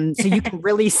so you can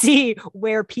really see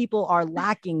where people are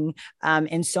lacking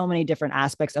in so many different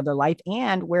aspects of their life,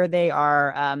 and where they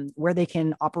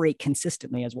can operate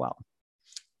consistently as well.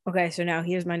 Okay, so now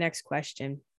here's my next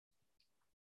question.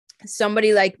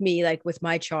 Somebody like me, like with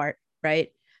my chart,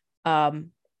 right?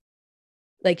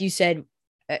 Like you said,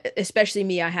 especially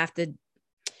me, I have to.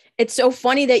 It's so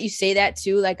funny that you say that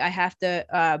too. Like I have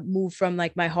to move from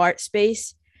like my heart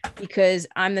space, because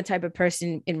I'm the type of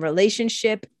person in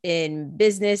relationship, in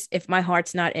business, if my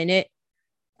heart's not in it,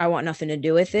 I want nothing to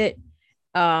do with it.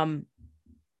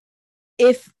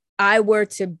 If I were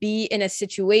to be in a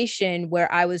situation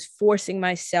where I was forcing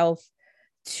myself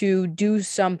to do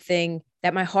something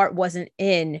that my heart wasn't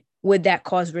in, would that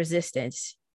cause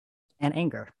resistance? And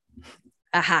anger.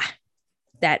 Aha.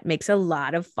 That makes a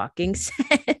lot of fucking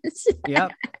sense.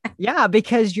 Yep. Yeah,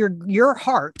 because your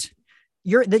heart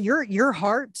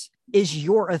is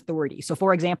your authority. So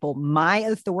for example, my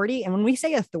authority, and when we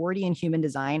say authority in human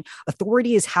design,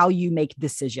 authority is how you make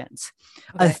decisions.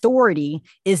 Okay. Authority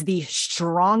is the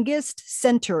strongest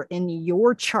center in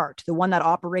your chart, the one that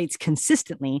operates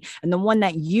consistently, and the one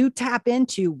that you tap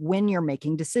into when you're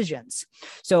making decisions.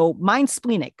 So mine's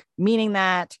splenic, meaning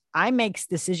that I make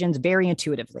decisions very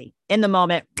intuitively in the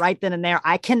moment, right then and there.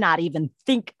 I cannot even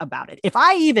think about it. If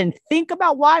I even think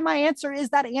about why my answer is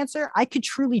that answer, I could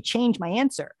truly change my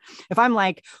answer. If I'm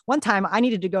like, one time I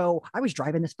needed to go, I was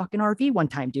driving this fucking RV one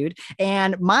time, dude,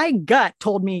 and my gut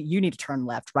told me you need to turn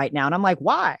left right now. And I'm like,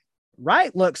 why?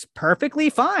 Right looks perfectly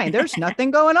fine. There's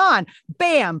nothing going on.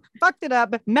 Bam, fucked it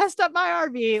up, messed up my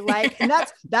RV. Like, and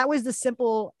that was the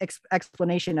simple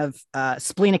explanation of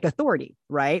splenic authority,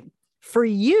 right? For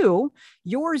you,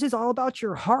 yours is all about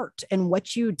your heart and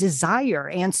what you desire.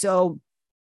 And so,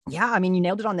 yeah, I mean, you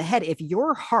nailed it on the head. If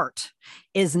your heart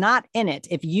is not in it,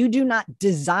 if you do not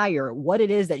desire what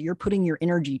it is that you're putting your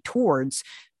energy towards,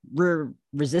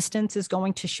 resistance is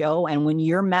going to show. And when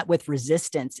you're met with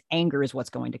resistance, anger is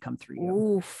what's going to come through you.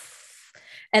 Oof.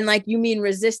 And like, you mean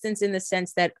resistance in the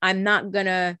sense that I'm not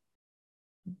gonna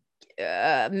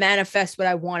manifest what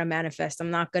I want to manifest. I'm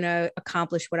not gonna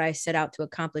accomplish what I set out to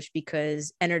accomplish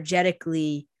because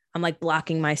energetically I'm like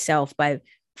blocking myself by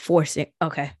forcing.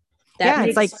 Okay, that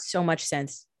makes like so much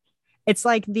sense. It's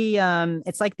like the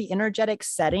energetic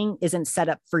setting isn't set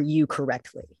up for you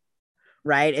correctly.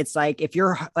 Right. It's like, if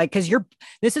you're like, because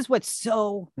this is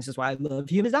why I love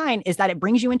human design, is that it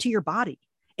brings you into your body.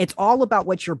 It's all about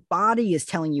what your body is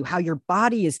telling you, how your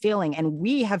body is feeling. And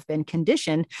we have been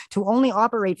conditioned to only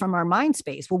operate from our mind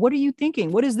space. Well, what are you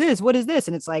thinking? What is this? What is this?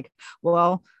 And it's like,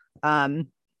 well,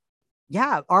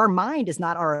 yeah, our mind is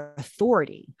not our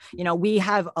authority. You know,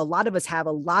 a lot of us have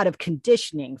a lot of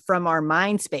conditioning from our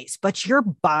mind space, but your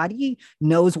body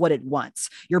knows what it wants.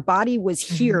 Your body was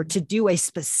here to do a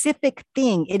specific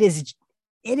thing. It is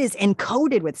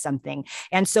encoded with something.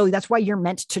 And so that's why you're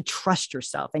meant to trust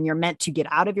yourself, and you're meant to get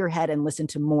out of your head and listen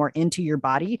to more into your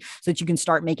body so that you can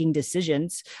start making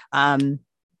decisions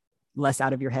less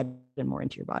out of your head and more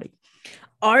into your body.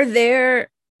 Are there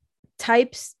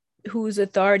types whose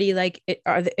authority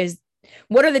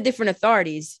what are the different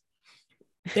authorities?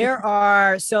 There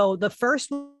are, so the first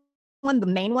one, the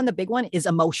main one, the big one is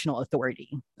emotional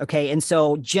authority. Okay. And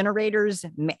so generators,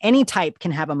 any type, can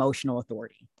have emotional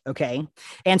authority. Okay.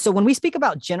 And so when we speak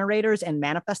about generators and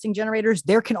manifesting generators,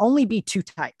 there can only be two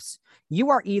types.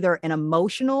 You are either an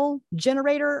emotional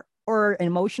generator or an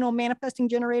emotional manifesting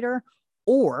generator,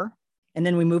 and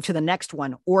then we move to the next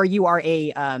one, or you are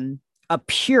a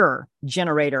pure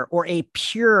generator or a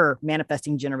pure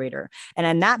manifesting generator. And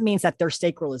then that means that their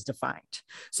sacral is defined.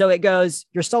 So it goes,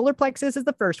 your solar plexus is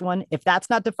the first one. If that's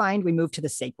not defined, we move to the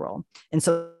sacral. And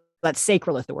so that's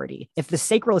sacral authority. If the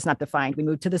sacral is not defined, we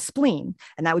move to the spleen,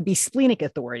 and that would be splenic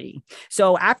authority.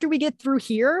 So after we get through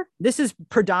here, this is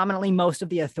predominantly most of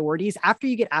the authorities. After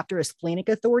you get after a splenic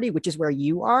authority, which is where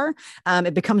you are,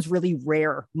 it becomes really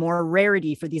rare, more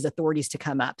rarity for these authorities to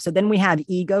come up. So then we have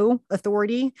ego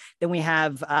authority. Then we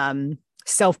have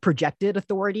self-projected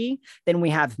authority. Then we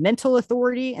have mental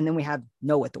authority. And then we have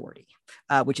no authority,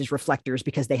 which is reflectors,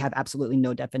 because they have absolutely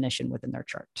no definition within their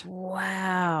chart.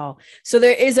 Wow. So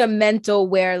there is a mental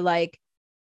where, like,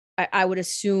 I would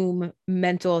assume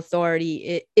mental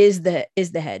authority is the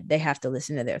head. They have to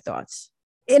listen to their thoughts.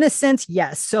 In a sense,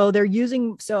 yes. So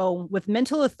with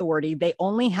mental authority, they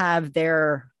only have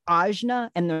their ajna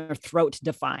and their throat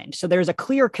defined. So there's a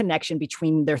clear connection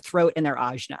between their throat and their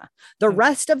ajna. The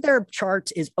rest of their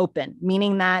chart is open,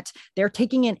 meaning that they're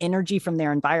taking in energy from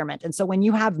their environment. And so when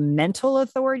you have mental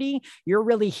authority, you're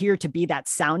really here to be that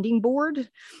sounding board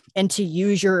and to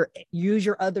use your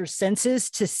other senses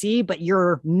to see, but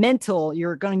you're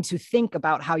going to think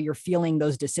about how you're feeling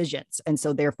those decisions. And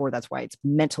so therefore, that's why it's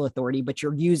mental authority, but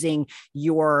you're using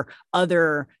your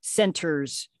other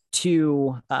centers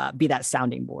to be that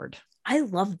sounding board. I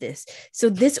love this. So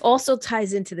this also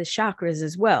ties into the chakras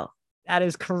as well. That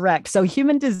is correct. So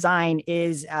human design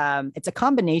is, it's a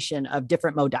combination of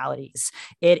different modalities.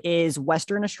 It is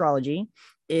Western astrology.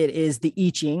 It is the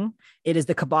I Ching. It is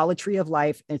the Kabbalah tree of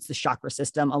life. It's the chakra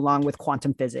system, along with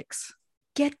quantum physics.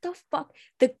 Get the fuck,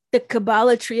 the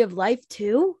Kabbalah tree of life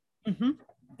too? Mm-hmm.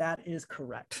 That is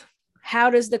correct.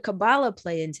 How does the Kabbalah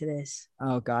play into this?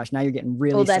 Oh gosh, now you're getting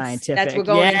really scientific. We're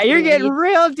going you're getting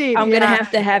real deep. I'm gonna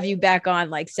have to have you back on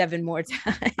like 7 more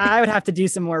times. I would have to do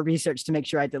some more research to make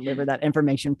sure I deliver that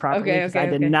information properly, because I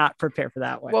did not prepare for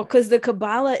that one. Well, because the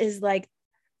Kabbalah is like,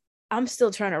 I'm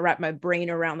still trying to wrap my brain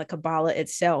around the Kabbalah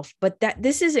itself, but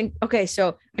this isn't okay.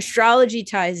 So astrology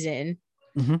ties in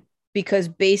because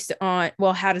based on,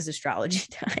 well, how does astrology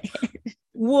tie in?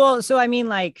 Well, so I mean,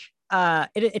 like,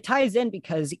 it ties in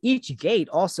because each gate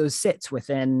also sits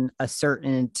within a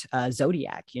certain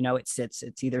zodiac.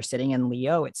 It's either sitting in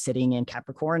Leo, it's sitting in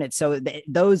Capricorn. It's so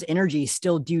those energies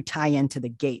still do tie into the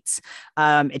gates.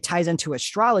 It ties into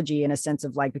astrology in a sense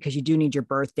of like, because you do need your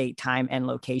birth date, time, and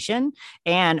location.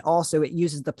 And also it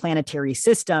uses the planetary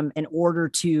system in order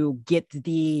to get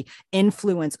the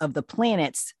influence of the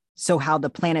planets. So how the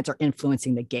planets are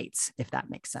influencing the gates, if that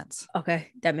makes sense.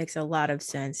 Okay, that makes a lot of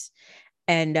sense.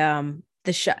 And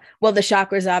the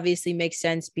chakras obviously make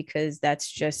sense because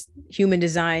that's just human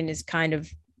design is kind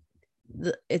of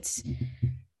it's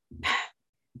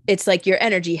like your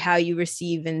energy, how you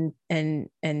receive and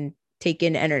take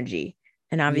in energy.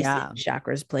 And obviously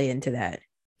chakras play into that.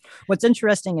 What's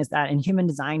interesting is that in human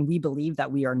design, we believe that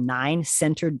we are 9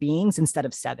 centered beings instead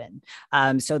of 7.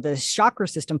 So the chakra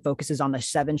system focuses on the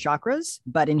 7 chakras,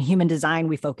 but in human design,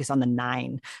 we focus on the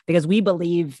 9 because we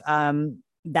believe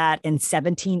that in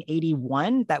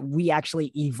 1781 that we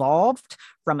actually evolved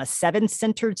from a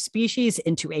 7-centered species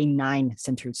into a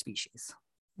 9-centered species.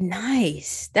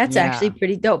 Nice. That's actually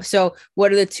pretty dope. So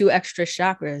what are the 2 extra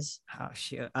chakras? Oh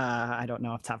shoot. I don't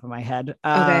know off the top of my head.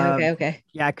 Okay.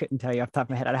 Yeah, I couldn't tell you off the top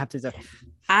of my head. I'd have to.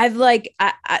 I've like,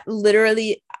 I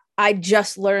literally, I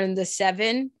just learned the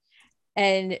 7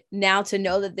 and now to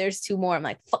know that there's 2 more, I'm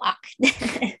like, fuck.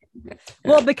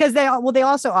 Well, because they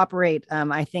also operate.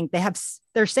 I think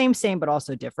they're same, but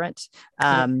also different.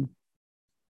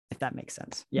 If that makes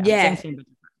sense. Yeah. Same, but different.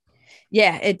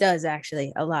 Yeah, it does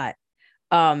actually a lot.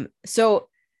 So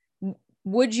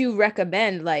would you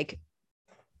recommend like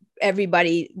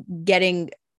everybody getting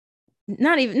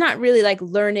not really like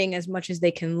learning as much as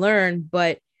they can learn,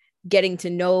 but getting to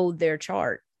know their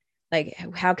chart? Like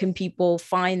how can people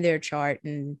find their chart?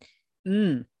 And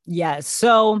yeah.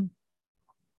 So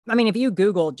I mean, if you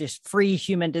Google just free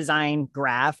human design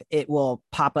graph, it will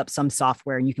pop up some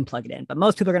software and you can plug it in. But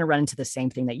most people are going to run into the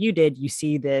same thing that you did. You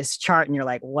see this chart and you're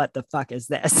like, what the fuck is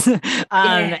this?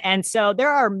 And so there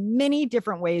are many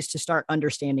different ways to start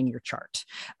understanding your chart.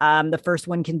 The first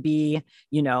one can be,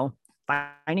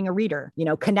 finding a reader,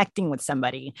 connecting with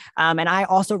somebody. And I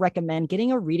also recommend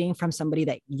getting a reading from somebody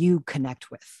that you connect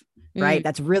with, right?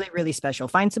 That's really, really special.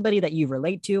 Find somebody that you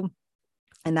relate to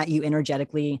and that you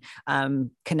energetically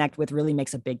connect with. Really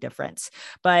makes a big difference.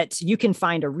 But you can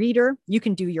find a reader, you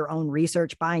can do your own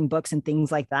research, buying books and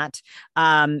things like that.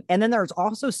 And then there's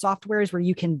also softwares where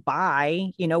you can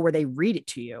buy, where they read it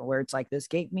to you, where it's like, this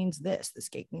gate means this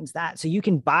gate means that. So you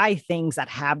can buy things that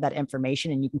have that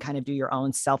information and you can kind of do your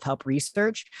own self-help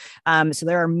research. So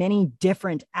there are many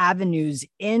different avenues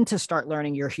in to start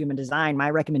learning your human design. My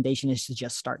recommendation is to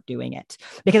just start doing it,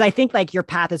 because I think like your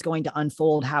path is going to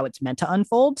unfold how it's meant to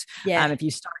unfold. Yeah. If you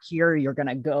start here, you're going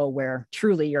to go where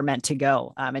truly you're meant to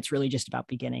go. It's really just about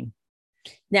beginning.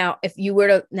 Now, if you were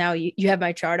to, now you have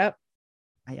my chart up.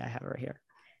 Yeah, I have it right here.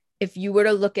 If you were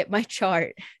to look at my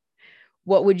chart,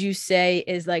 what would you say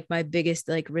is like my biggest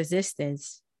like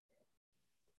resistance?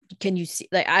 Can you see,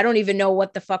 like, I don't even know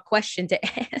what the fuck question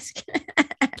to ask.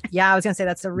 Yeah, I was going to say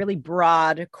that's a really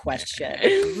broad question.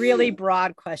 Really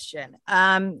broad question.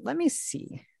 Let me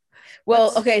see.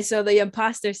 Well, okay. So the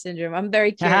imposter syndrome, I'm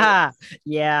very curious.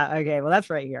 Yeah. Okay. Well, that's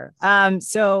right here.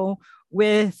 So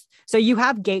you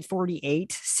have gate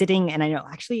 48 sitting, and I know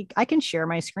actually I can share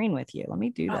my screen with you. Let me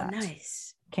do that. Oh,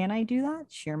 nice. Can I do that?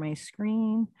 Share my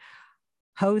screen.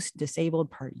 Host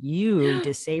disabled part. You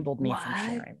disabled me from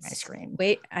sharing my screen.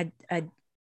 Wait, I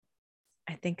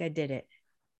think I did it.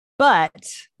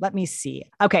 But let me see.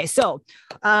 Okay. So,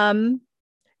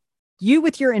 you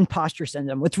with your imposter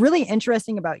syndrome, what's really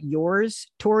interesting about yours,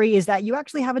 Tori, is that you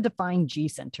actually have a defined G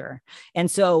center.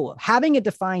 And so having a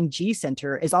defined G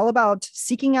center is all about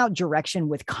seeking out direction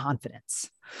with confidence.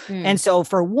 And so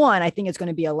for one, I think it's going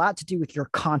to be a lot to do with your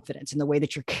confidence and the way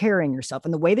that you're carrying yourself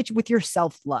and the way that with your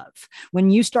self-love.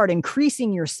 When you start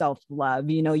increasing your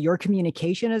self-love, your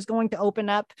communication is going to open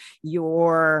up,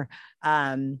 your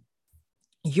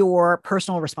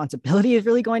personal responsibility is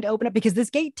really going to open up, because this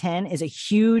gate 10 is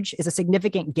a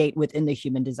significant gate within the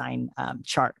human design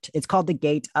chart. It's called the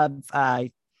gate of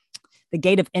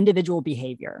individual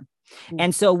behavior.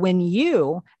 And so when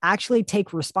you actually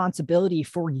take responsibility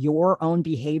for your own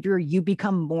behavior, you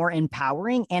become more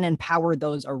empowering and empower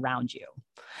those around you.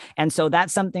 And so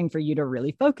that's something for you to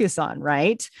really focus on,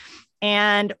 right?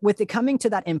 And with it coming to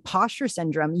that imposter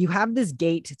syndrome, you have this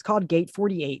gate, it's called gate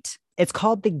 48. It's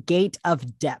called the gate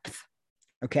of depth.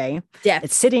 Okay. Depth.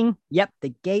 It's sitting. Yep.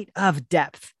 The gate of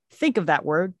depth. think of that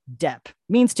word, depth,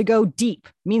 means to go deep,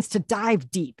 means to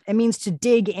dive deep. It means to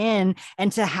dig in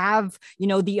and to have,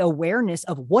 the awareness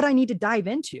of what I need to dive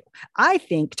into. I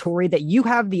think, Tori, that you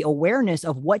have the awareness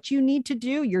of what you need to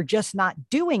do. You're just not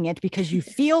doing it because you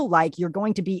feel like you're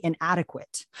going to be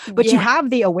inadequate, but you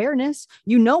have the awareness,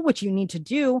 you know what you need to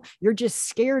do. You're just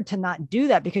scared to not do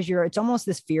that because it's almost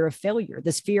this fear of failure,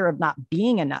 this fear of not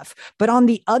being enough. But on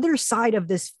the other side of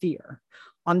this fear,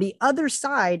 on the other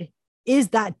side, is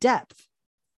that depth,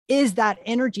 is that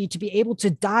energy to be able to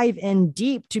dive in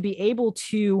deep, to be able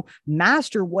to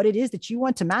master what it is that you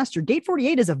want to master. Gate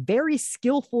 48 is a very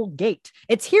skillful gate.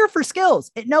 It's here for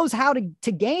skills. It knows how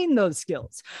to gain those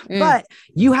skills, but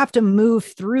you have to move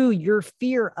through your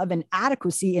fear of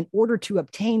inadequacy in order to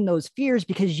obtain those fears,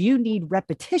 because you need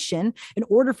repetition in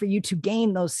order for you to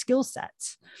gain those skill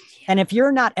sets. And if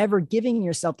you're not ever giving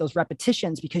yourself those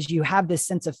repetitions because you have this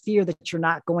sense of fear that you're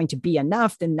not going to be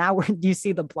enough, then now do you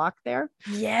see the block there?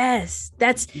 Yes,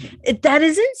 that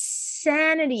is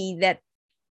insanity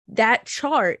that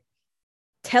chart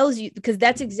tells you, because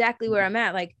that's exactly where I'm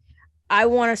at. Like, I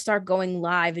want to start going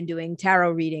live and doing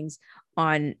tarot readings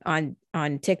on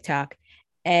TikTok,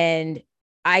 and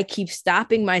I keep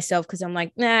stopping myself because I'm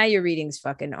like, nah, your readings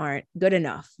fucking aren't good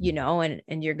enough,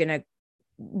 and you're gonna,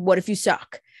 what if you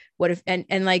suck? What if,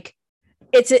 and like,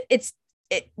 that's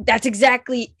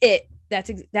exactly it.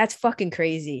 That's fucking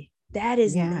crazy. That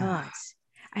is nuts.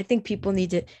 I think people need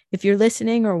to, if you're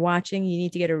listening or watching, you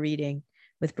need to get a reading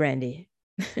with Brandi.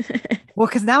 Well,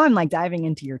 because now I'm like diving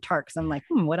into your chart, because I'm like,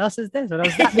 what else is this? What else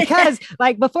is that? Because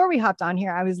like before we hopped on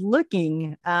here, I was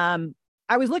looking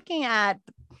at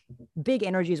big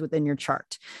energies within your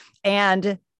chart,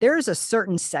 and there's a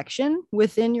certain section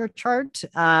within your chart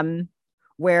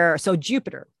where, so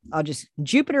Jupiter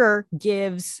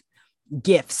gives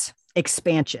gifts,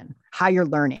 expansion, higher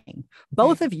learning.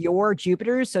 Both of your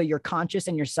Jupiters, so your conscious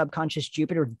and your subconscious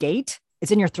Jupiter gate,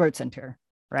 it's in your throat center,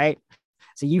 right?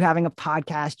 So you having a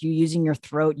podcast, you using your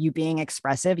throat, you being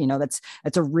expressive,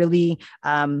 that's a really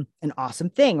an awesome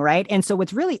thing, right? And so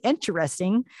what's really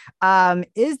interesting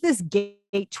is this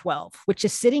gate 12, which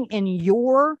is sitting in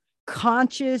your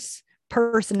conscious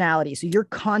personality, so your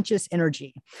conscious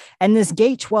energy. And this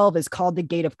gate 12 is called the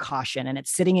gate of caution, and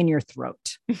it's sitting in your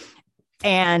throat.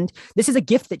 And this is a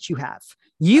gift that you have.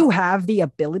 You have the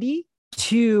ability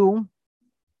to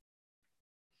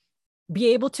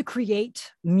be able to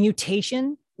create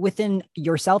mutation within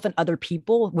yourself and other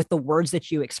people with the words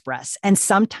that you express. And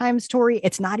sometimes, Tori,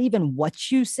 it's not even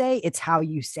what you say, it's how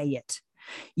you say it.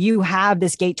 You have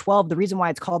this gate 12. The reason why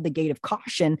it's called the gate of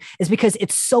caution is because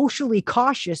it's socially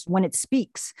cautious when it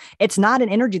speaks. It's not an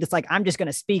energy that's like, I'm just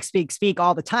going to speak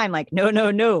all the time. Like,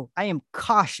 no. I am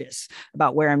cautious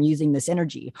about where I'm using this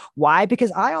energy. Why?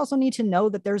 Because I also need to know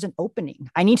that there's an opening.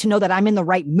 I need to know that I'm in the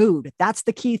right mood. That's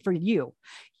the key for you.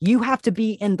 You have to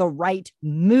be in the right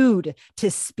mood to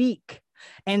speak.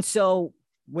 And so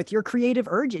with your creative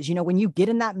urges, when you get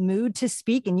in that mood to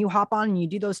speak and you hop on and you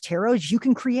do those tarots, you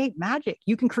can create magic.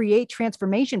 You can create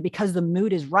transformation because the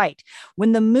mood is right.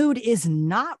 When the mood is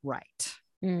not right,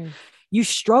 you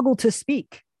struggle to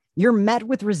speak. You're met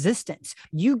with resistance.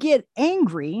 You get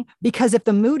angry because if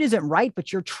the mood isn't right,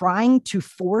 but you're trying to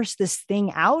force this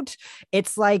thing out,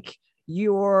 it's like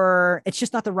it's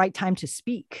just not the right time to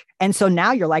speak. And so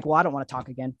now you're like, well, I don't want to talk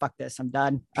again. Fuck this. I'm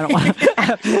done. I don't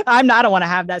want to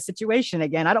have that situation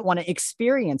again. I don't want to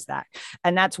experience that.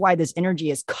 And that's why this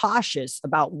energy is cautious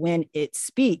about when it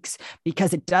speaks,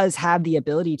 because it does have the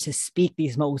ability to speak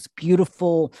these most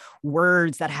beautiful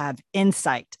words that have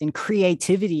insight and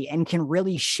creativity and can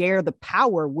really share the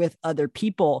power with other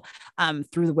people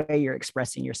through the way you're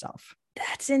expressing yourself.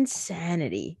 That's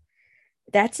insanity.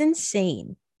 That's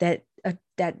insane. That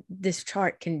this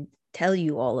chart can tell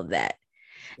you all of that.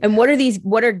 And what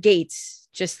are gates,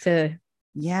 just to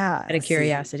out of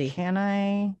curiosity? Can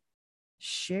I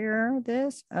share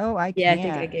this? Oh, I can. Yeah, I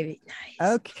think I gave it.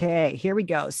 Nice. Okay, here we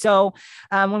go. So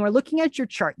when we're looking at your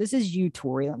chart, this is you,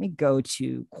 Tori. Let me go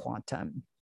to quantum.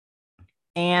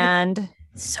 And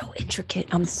so intricate.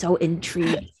 I'm so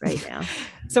intrigued right now.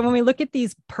 So when we look at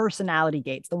these personality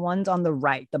gates, the ones on the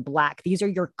right, the black, these are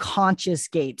your conscious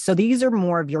gates. So these are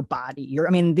more of your body.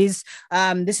 This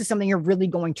is something you're really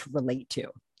going to relate to,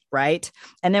 right?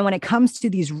 And then when it comes to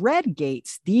these red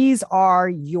gates, these are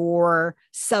your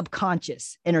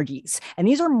subconscious energies. And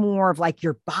these are more of like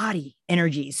your body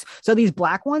energies. So these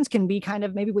black ones can be kind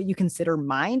of maybe what you consider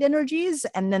mind energies.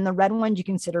 And then the red ones you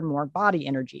consider more body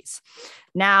energies.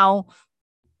 Now,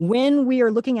 when we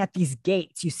are looking at these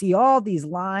gates, you see all these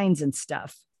lines and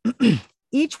stuff.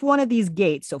 each one of these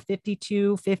gates, so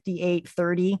 52, 58,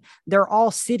 30, they're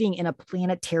all sitting in a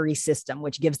planetary system,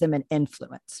 which gives them an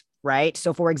influence, right?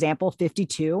 So for example,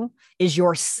 52 is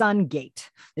your sun gate.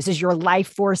 This is your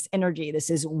life force energy. This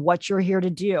is what you're here to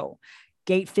do.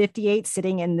 Gate 58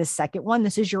 sitting in the second one.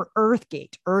 This is your earth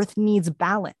gate. Earth needs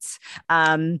balance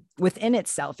within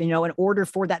itself, in order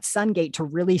for that sun gate to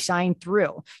really shine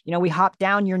through. We hop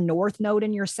down your north node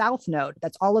and your south node.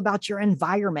 That's all about your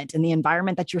environment and the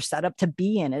environment that you're set up to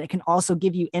be in. And it can also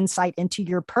give you insight into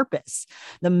your purpose.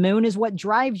 The moon is what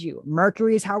drives you.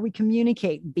 Mercury is how we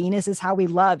communicate. Venus is how we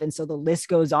love. And so the list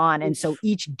goes on. And so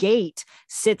each gate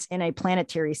sits in a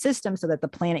planetary system so that the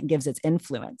planet gives its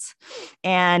influence.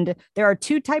 And there are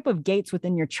two types of gates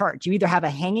within your chart. You either have a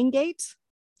hanging gate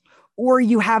or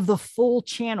you have the full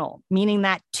channel, meaning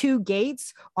that two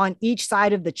gates on each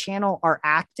side of the channel are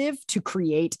active to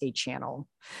create a channel.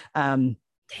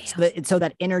 So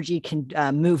that energy can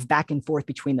move back and forth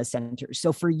between the centers.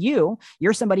 So for you,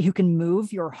 you're somebody who can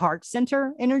move your heart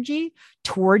center energy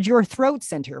towards your throat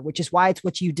center, which is why it's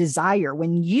what you desire.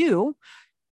 When you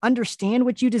understand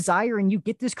what you desire and you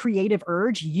get this creative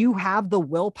urge, you have the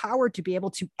willpower to be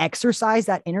able to exercise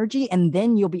that energy. And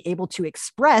then you'll be able to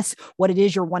express what it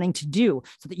is you're wanting to do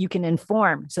so that you can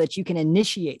inform, so that you can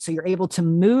initiate. So you're able to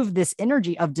move this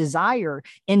energy of desire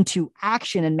into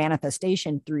action and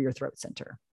manifestation through your throat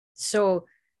center. So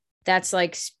that's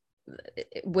like,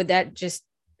 would that just,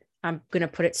 I'm going to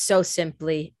put it so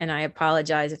simply, and I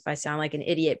apologize if I sound like an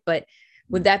idiot, but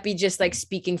would that be just like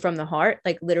speaking from the heart,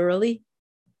 like literally?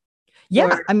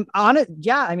 Yeah, I'm on it.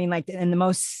 Yeah. I mean, like in the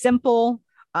most simple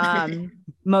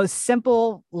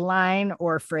line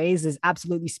or phrase is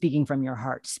absolutely speaking from your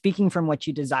heart, speaking from what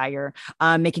you desire,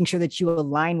 making sure that you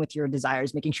align with your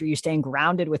desires, making sure you're staying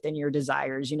grounded within your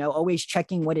desires, always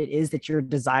checking what it is that you're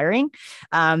desiring.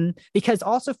 Because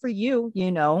also for you,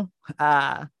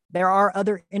 there are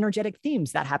other energetic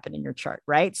themes that happen in your chart,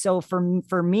 right? So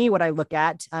for me, what I look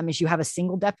at is you have a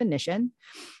single definition.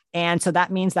 And so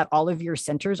that means that all of your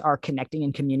centers are connecting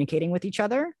and communicating with each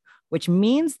other, which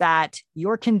means that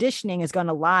your conditioning is going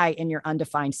to lie in your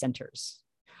undefined centers.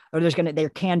 Or there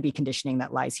can be conditioning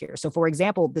that lies here. So for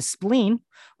example, the spleen,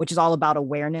 which is all about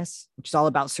awareness, which is all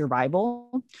about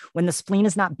survival. When the spleen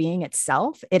is not being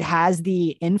itself, it has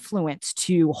the influence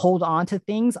to hold on to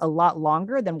things a lot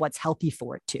longer than what's healthy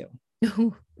for it to.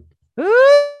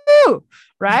 Ooh,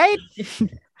 right?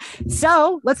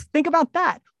 So let's think about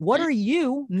that. What are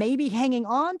you maybe hanging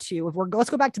on to?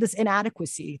 Let's go back to this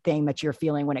inadequacy thing that you're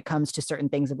feeling when it comes to certain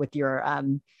things with your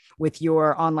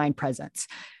online presence.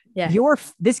 Yeah.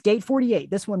 This gate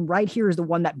 48, this one right here is the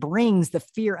one that brings the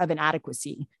fear of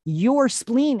inadequacy. Your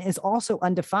spleen is also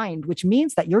undefined, which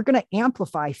means that you're going to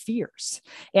amplify fears.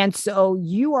 And so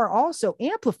you are also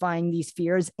amplifying these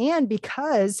fears. And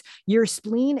because your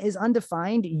spleen is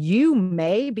undefined, you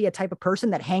may be a type of person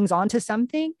that hangs on to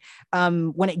something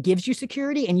when it gives you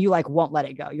security and you won't let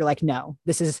it go. You're like, no,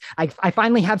 I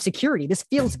finally have security. This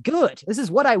feels good. This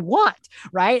is what I want.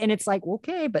 Right. And it's like,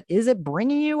 okay, but is it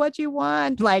bringing you what you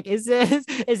want? Is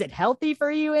it healthy for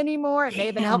you anymore? It may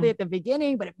have been healthy at the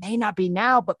beginning, but it may not be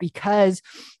now. But because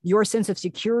your sense of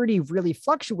security really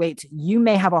fluctuates, you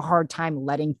may have a hard time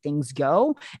letting things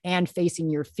go and facing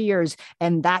your fears.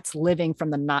 And that's living from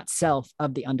the not self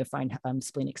of the undefined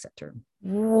splenic center.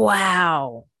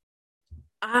 Wow.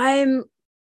 I'm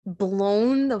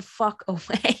blown the fuck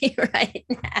away right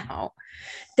now.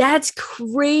 That's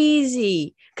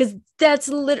crazy. Because that's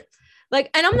literally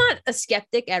and I'm not a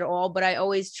skeptic at all, but I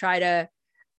always try to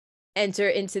enter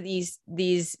into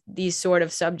these sort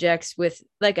of subjects with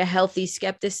a healthy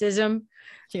skepticism.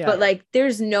 Yeah. But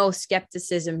there's no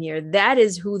skepticism here. That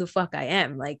is who the fuck I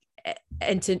am.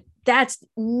 That's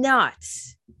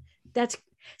nuts.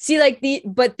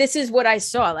 But this is what I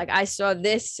saw. I saw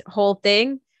this whole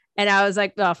thing and I was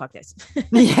like, oh, fuck this.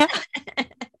 Yeah.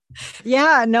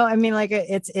 Yeah, no, I mean,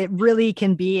 it really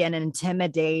can be an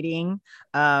intimidating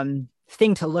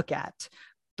thing to look at.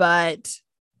 But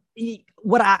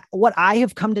what I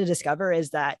have come to discover is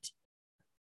that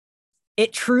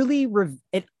it truly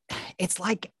it's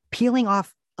like peeling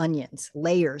off onions,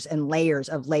 layers and layers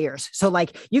of layers. So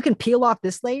you can peel off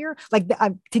this layer,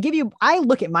 I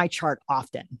look at my chart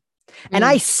often and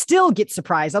I still get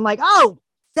surprised. I'm like,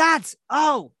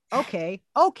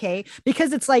 okay.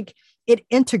 Because it's it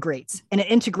integrates and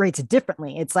it integrates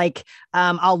differently. It's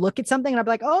I'll look at something and I'll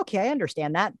be like, oh, okay, I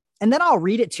understand that. And then I'll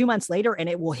read it 2 months later and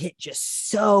it will hit just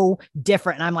so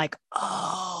different. And I'm like,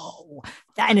 oh,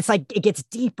 and it's like, it gets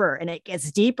deeper and it gets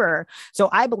deeper. So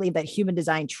I believe that human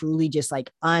design truly just like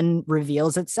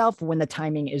unreveals itself when the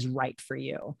timing is right for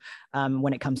you,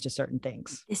 when it comes to certain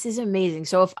things. This is amazing.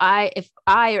 So if I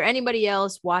or anybody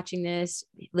else watching this,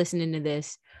 listening to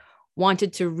this,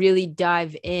 wanted to really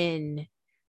dive in,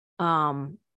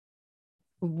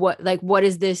 what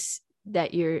is this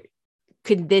that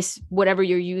could this, whatever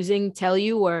you're using, tell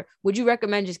you, or would you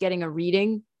recommend just getting a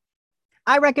reading?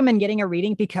 I recommend getting a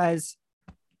reading because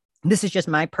this is just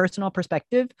my personal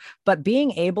perspective, but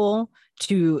being able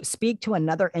to speak to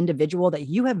another individual that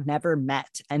you have never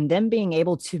met and then being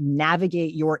able to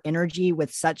navigate your energy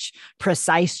with such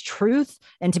precise truth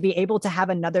and to be able to have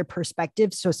another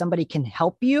perspective so somebody can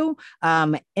help you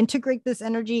integrate this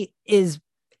energy is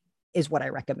what I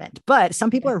recommend. But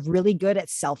some people are really good at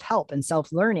self-help and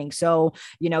self-learning. So,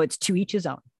 it's to each his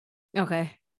own.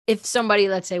 Okay. If somebody,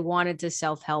 let's say, wanted to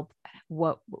self-help,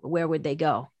 where would they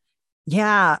go?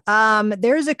 Yeah.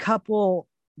 There's a couple,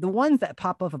 the ones that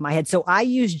pop up in my head. So I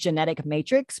use genetic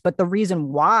matrix, but the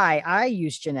reason why I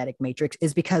use genetic matrix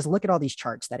is because look at all these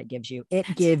charts that it gives you. It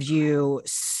gives you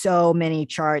so many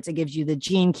charts. It gives you the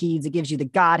gene keys. It gives you the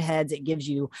godheads. It gives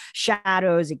you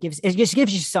shadows. It just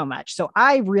gives you so much. So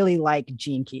I really like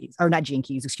genetic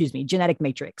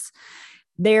matrix.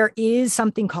 There is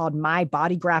something called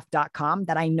mybodygraph.com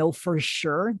that I know for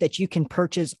sure that you can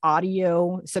purchase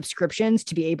audio subscriptions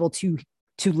to be able to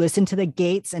listen to the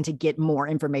gates and to get more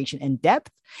information in depth.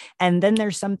 And then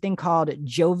there's something called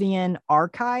Jovian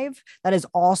Archive. That is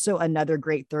also another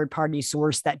great third-party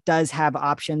source that does have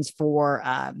options for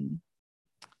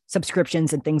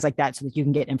subscriptions and things like that so that you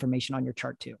can get information on your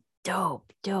chart too. Dope.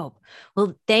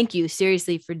 Well, thank you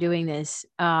seriously for doing this.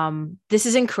 This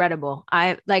is incredible.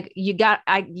 You got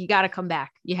to come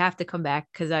back. You have to come back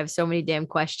because I have so many damn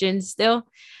questions still.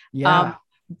 Yeah.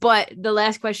 But the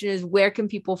last question is, where can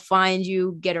people find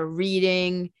you, get a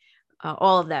reading,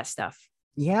 all of that stuff?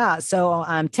 Yeah. So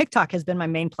TikTok has been my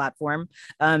main platform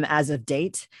as of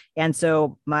date. And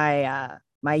so my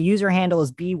user handle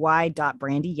is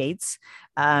by.brandyyates.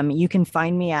 You can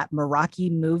find me at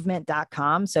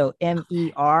merakimovement.com. So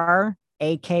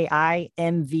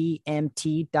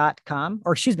MERAKIMVMT.com,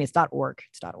 or excuse me, it's .org.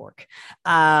 It's .org.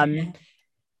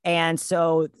 And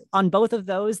so on both of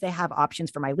those, they have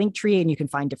options for my link tree and you can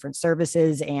find different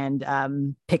services and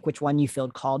pick which one you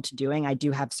feel called to doing. I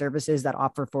do have services that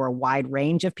offer for a wide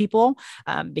range of people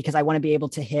because I want to be able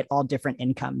to hit all different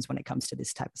incomes when it comes to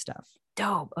this type of stuff.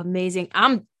 Dope. Amazing.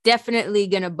 I'm definitely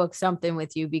going to book something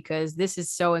with you because this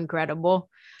is so incredible.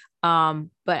 But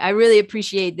I really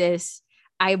appreciate this.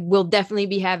 I will definitely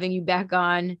be having you back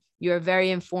on. You're very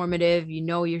informative. You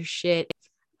know your shit.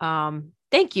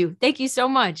 Thank you. Thank you so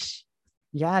much.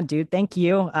 Yeah, dude. Thank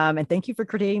you. And thank you for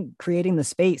creating the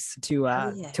space to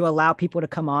allow people to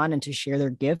come on and to share their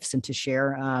gifts and to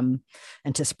share and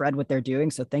to spread what they're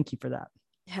doing. So thank you for that.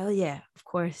 Hell yeah. Of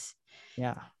course.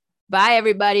 Yeah. Bye,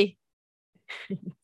 everybody.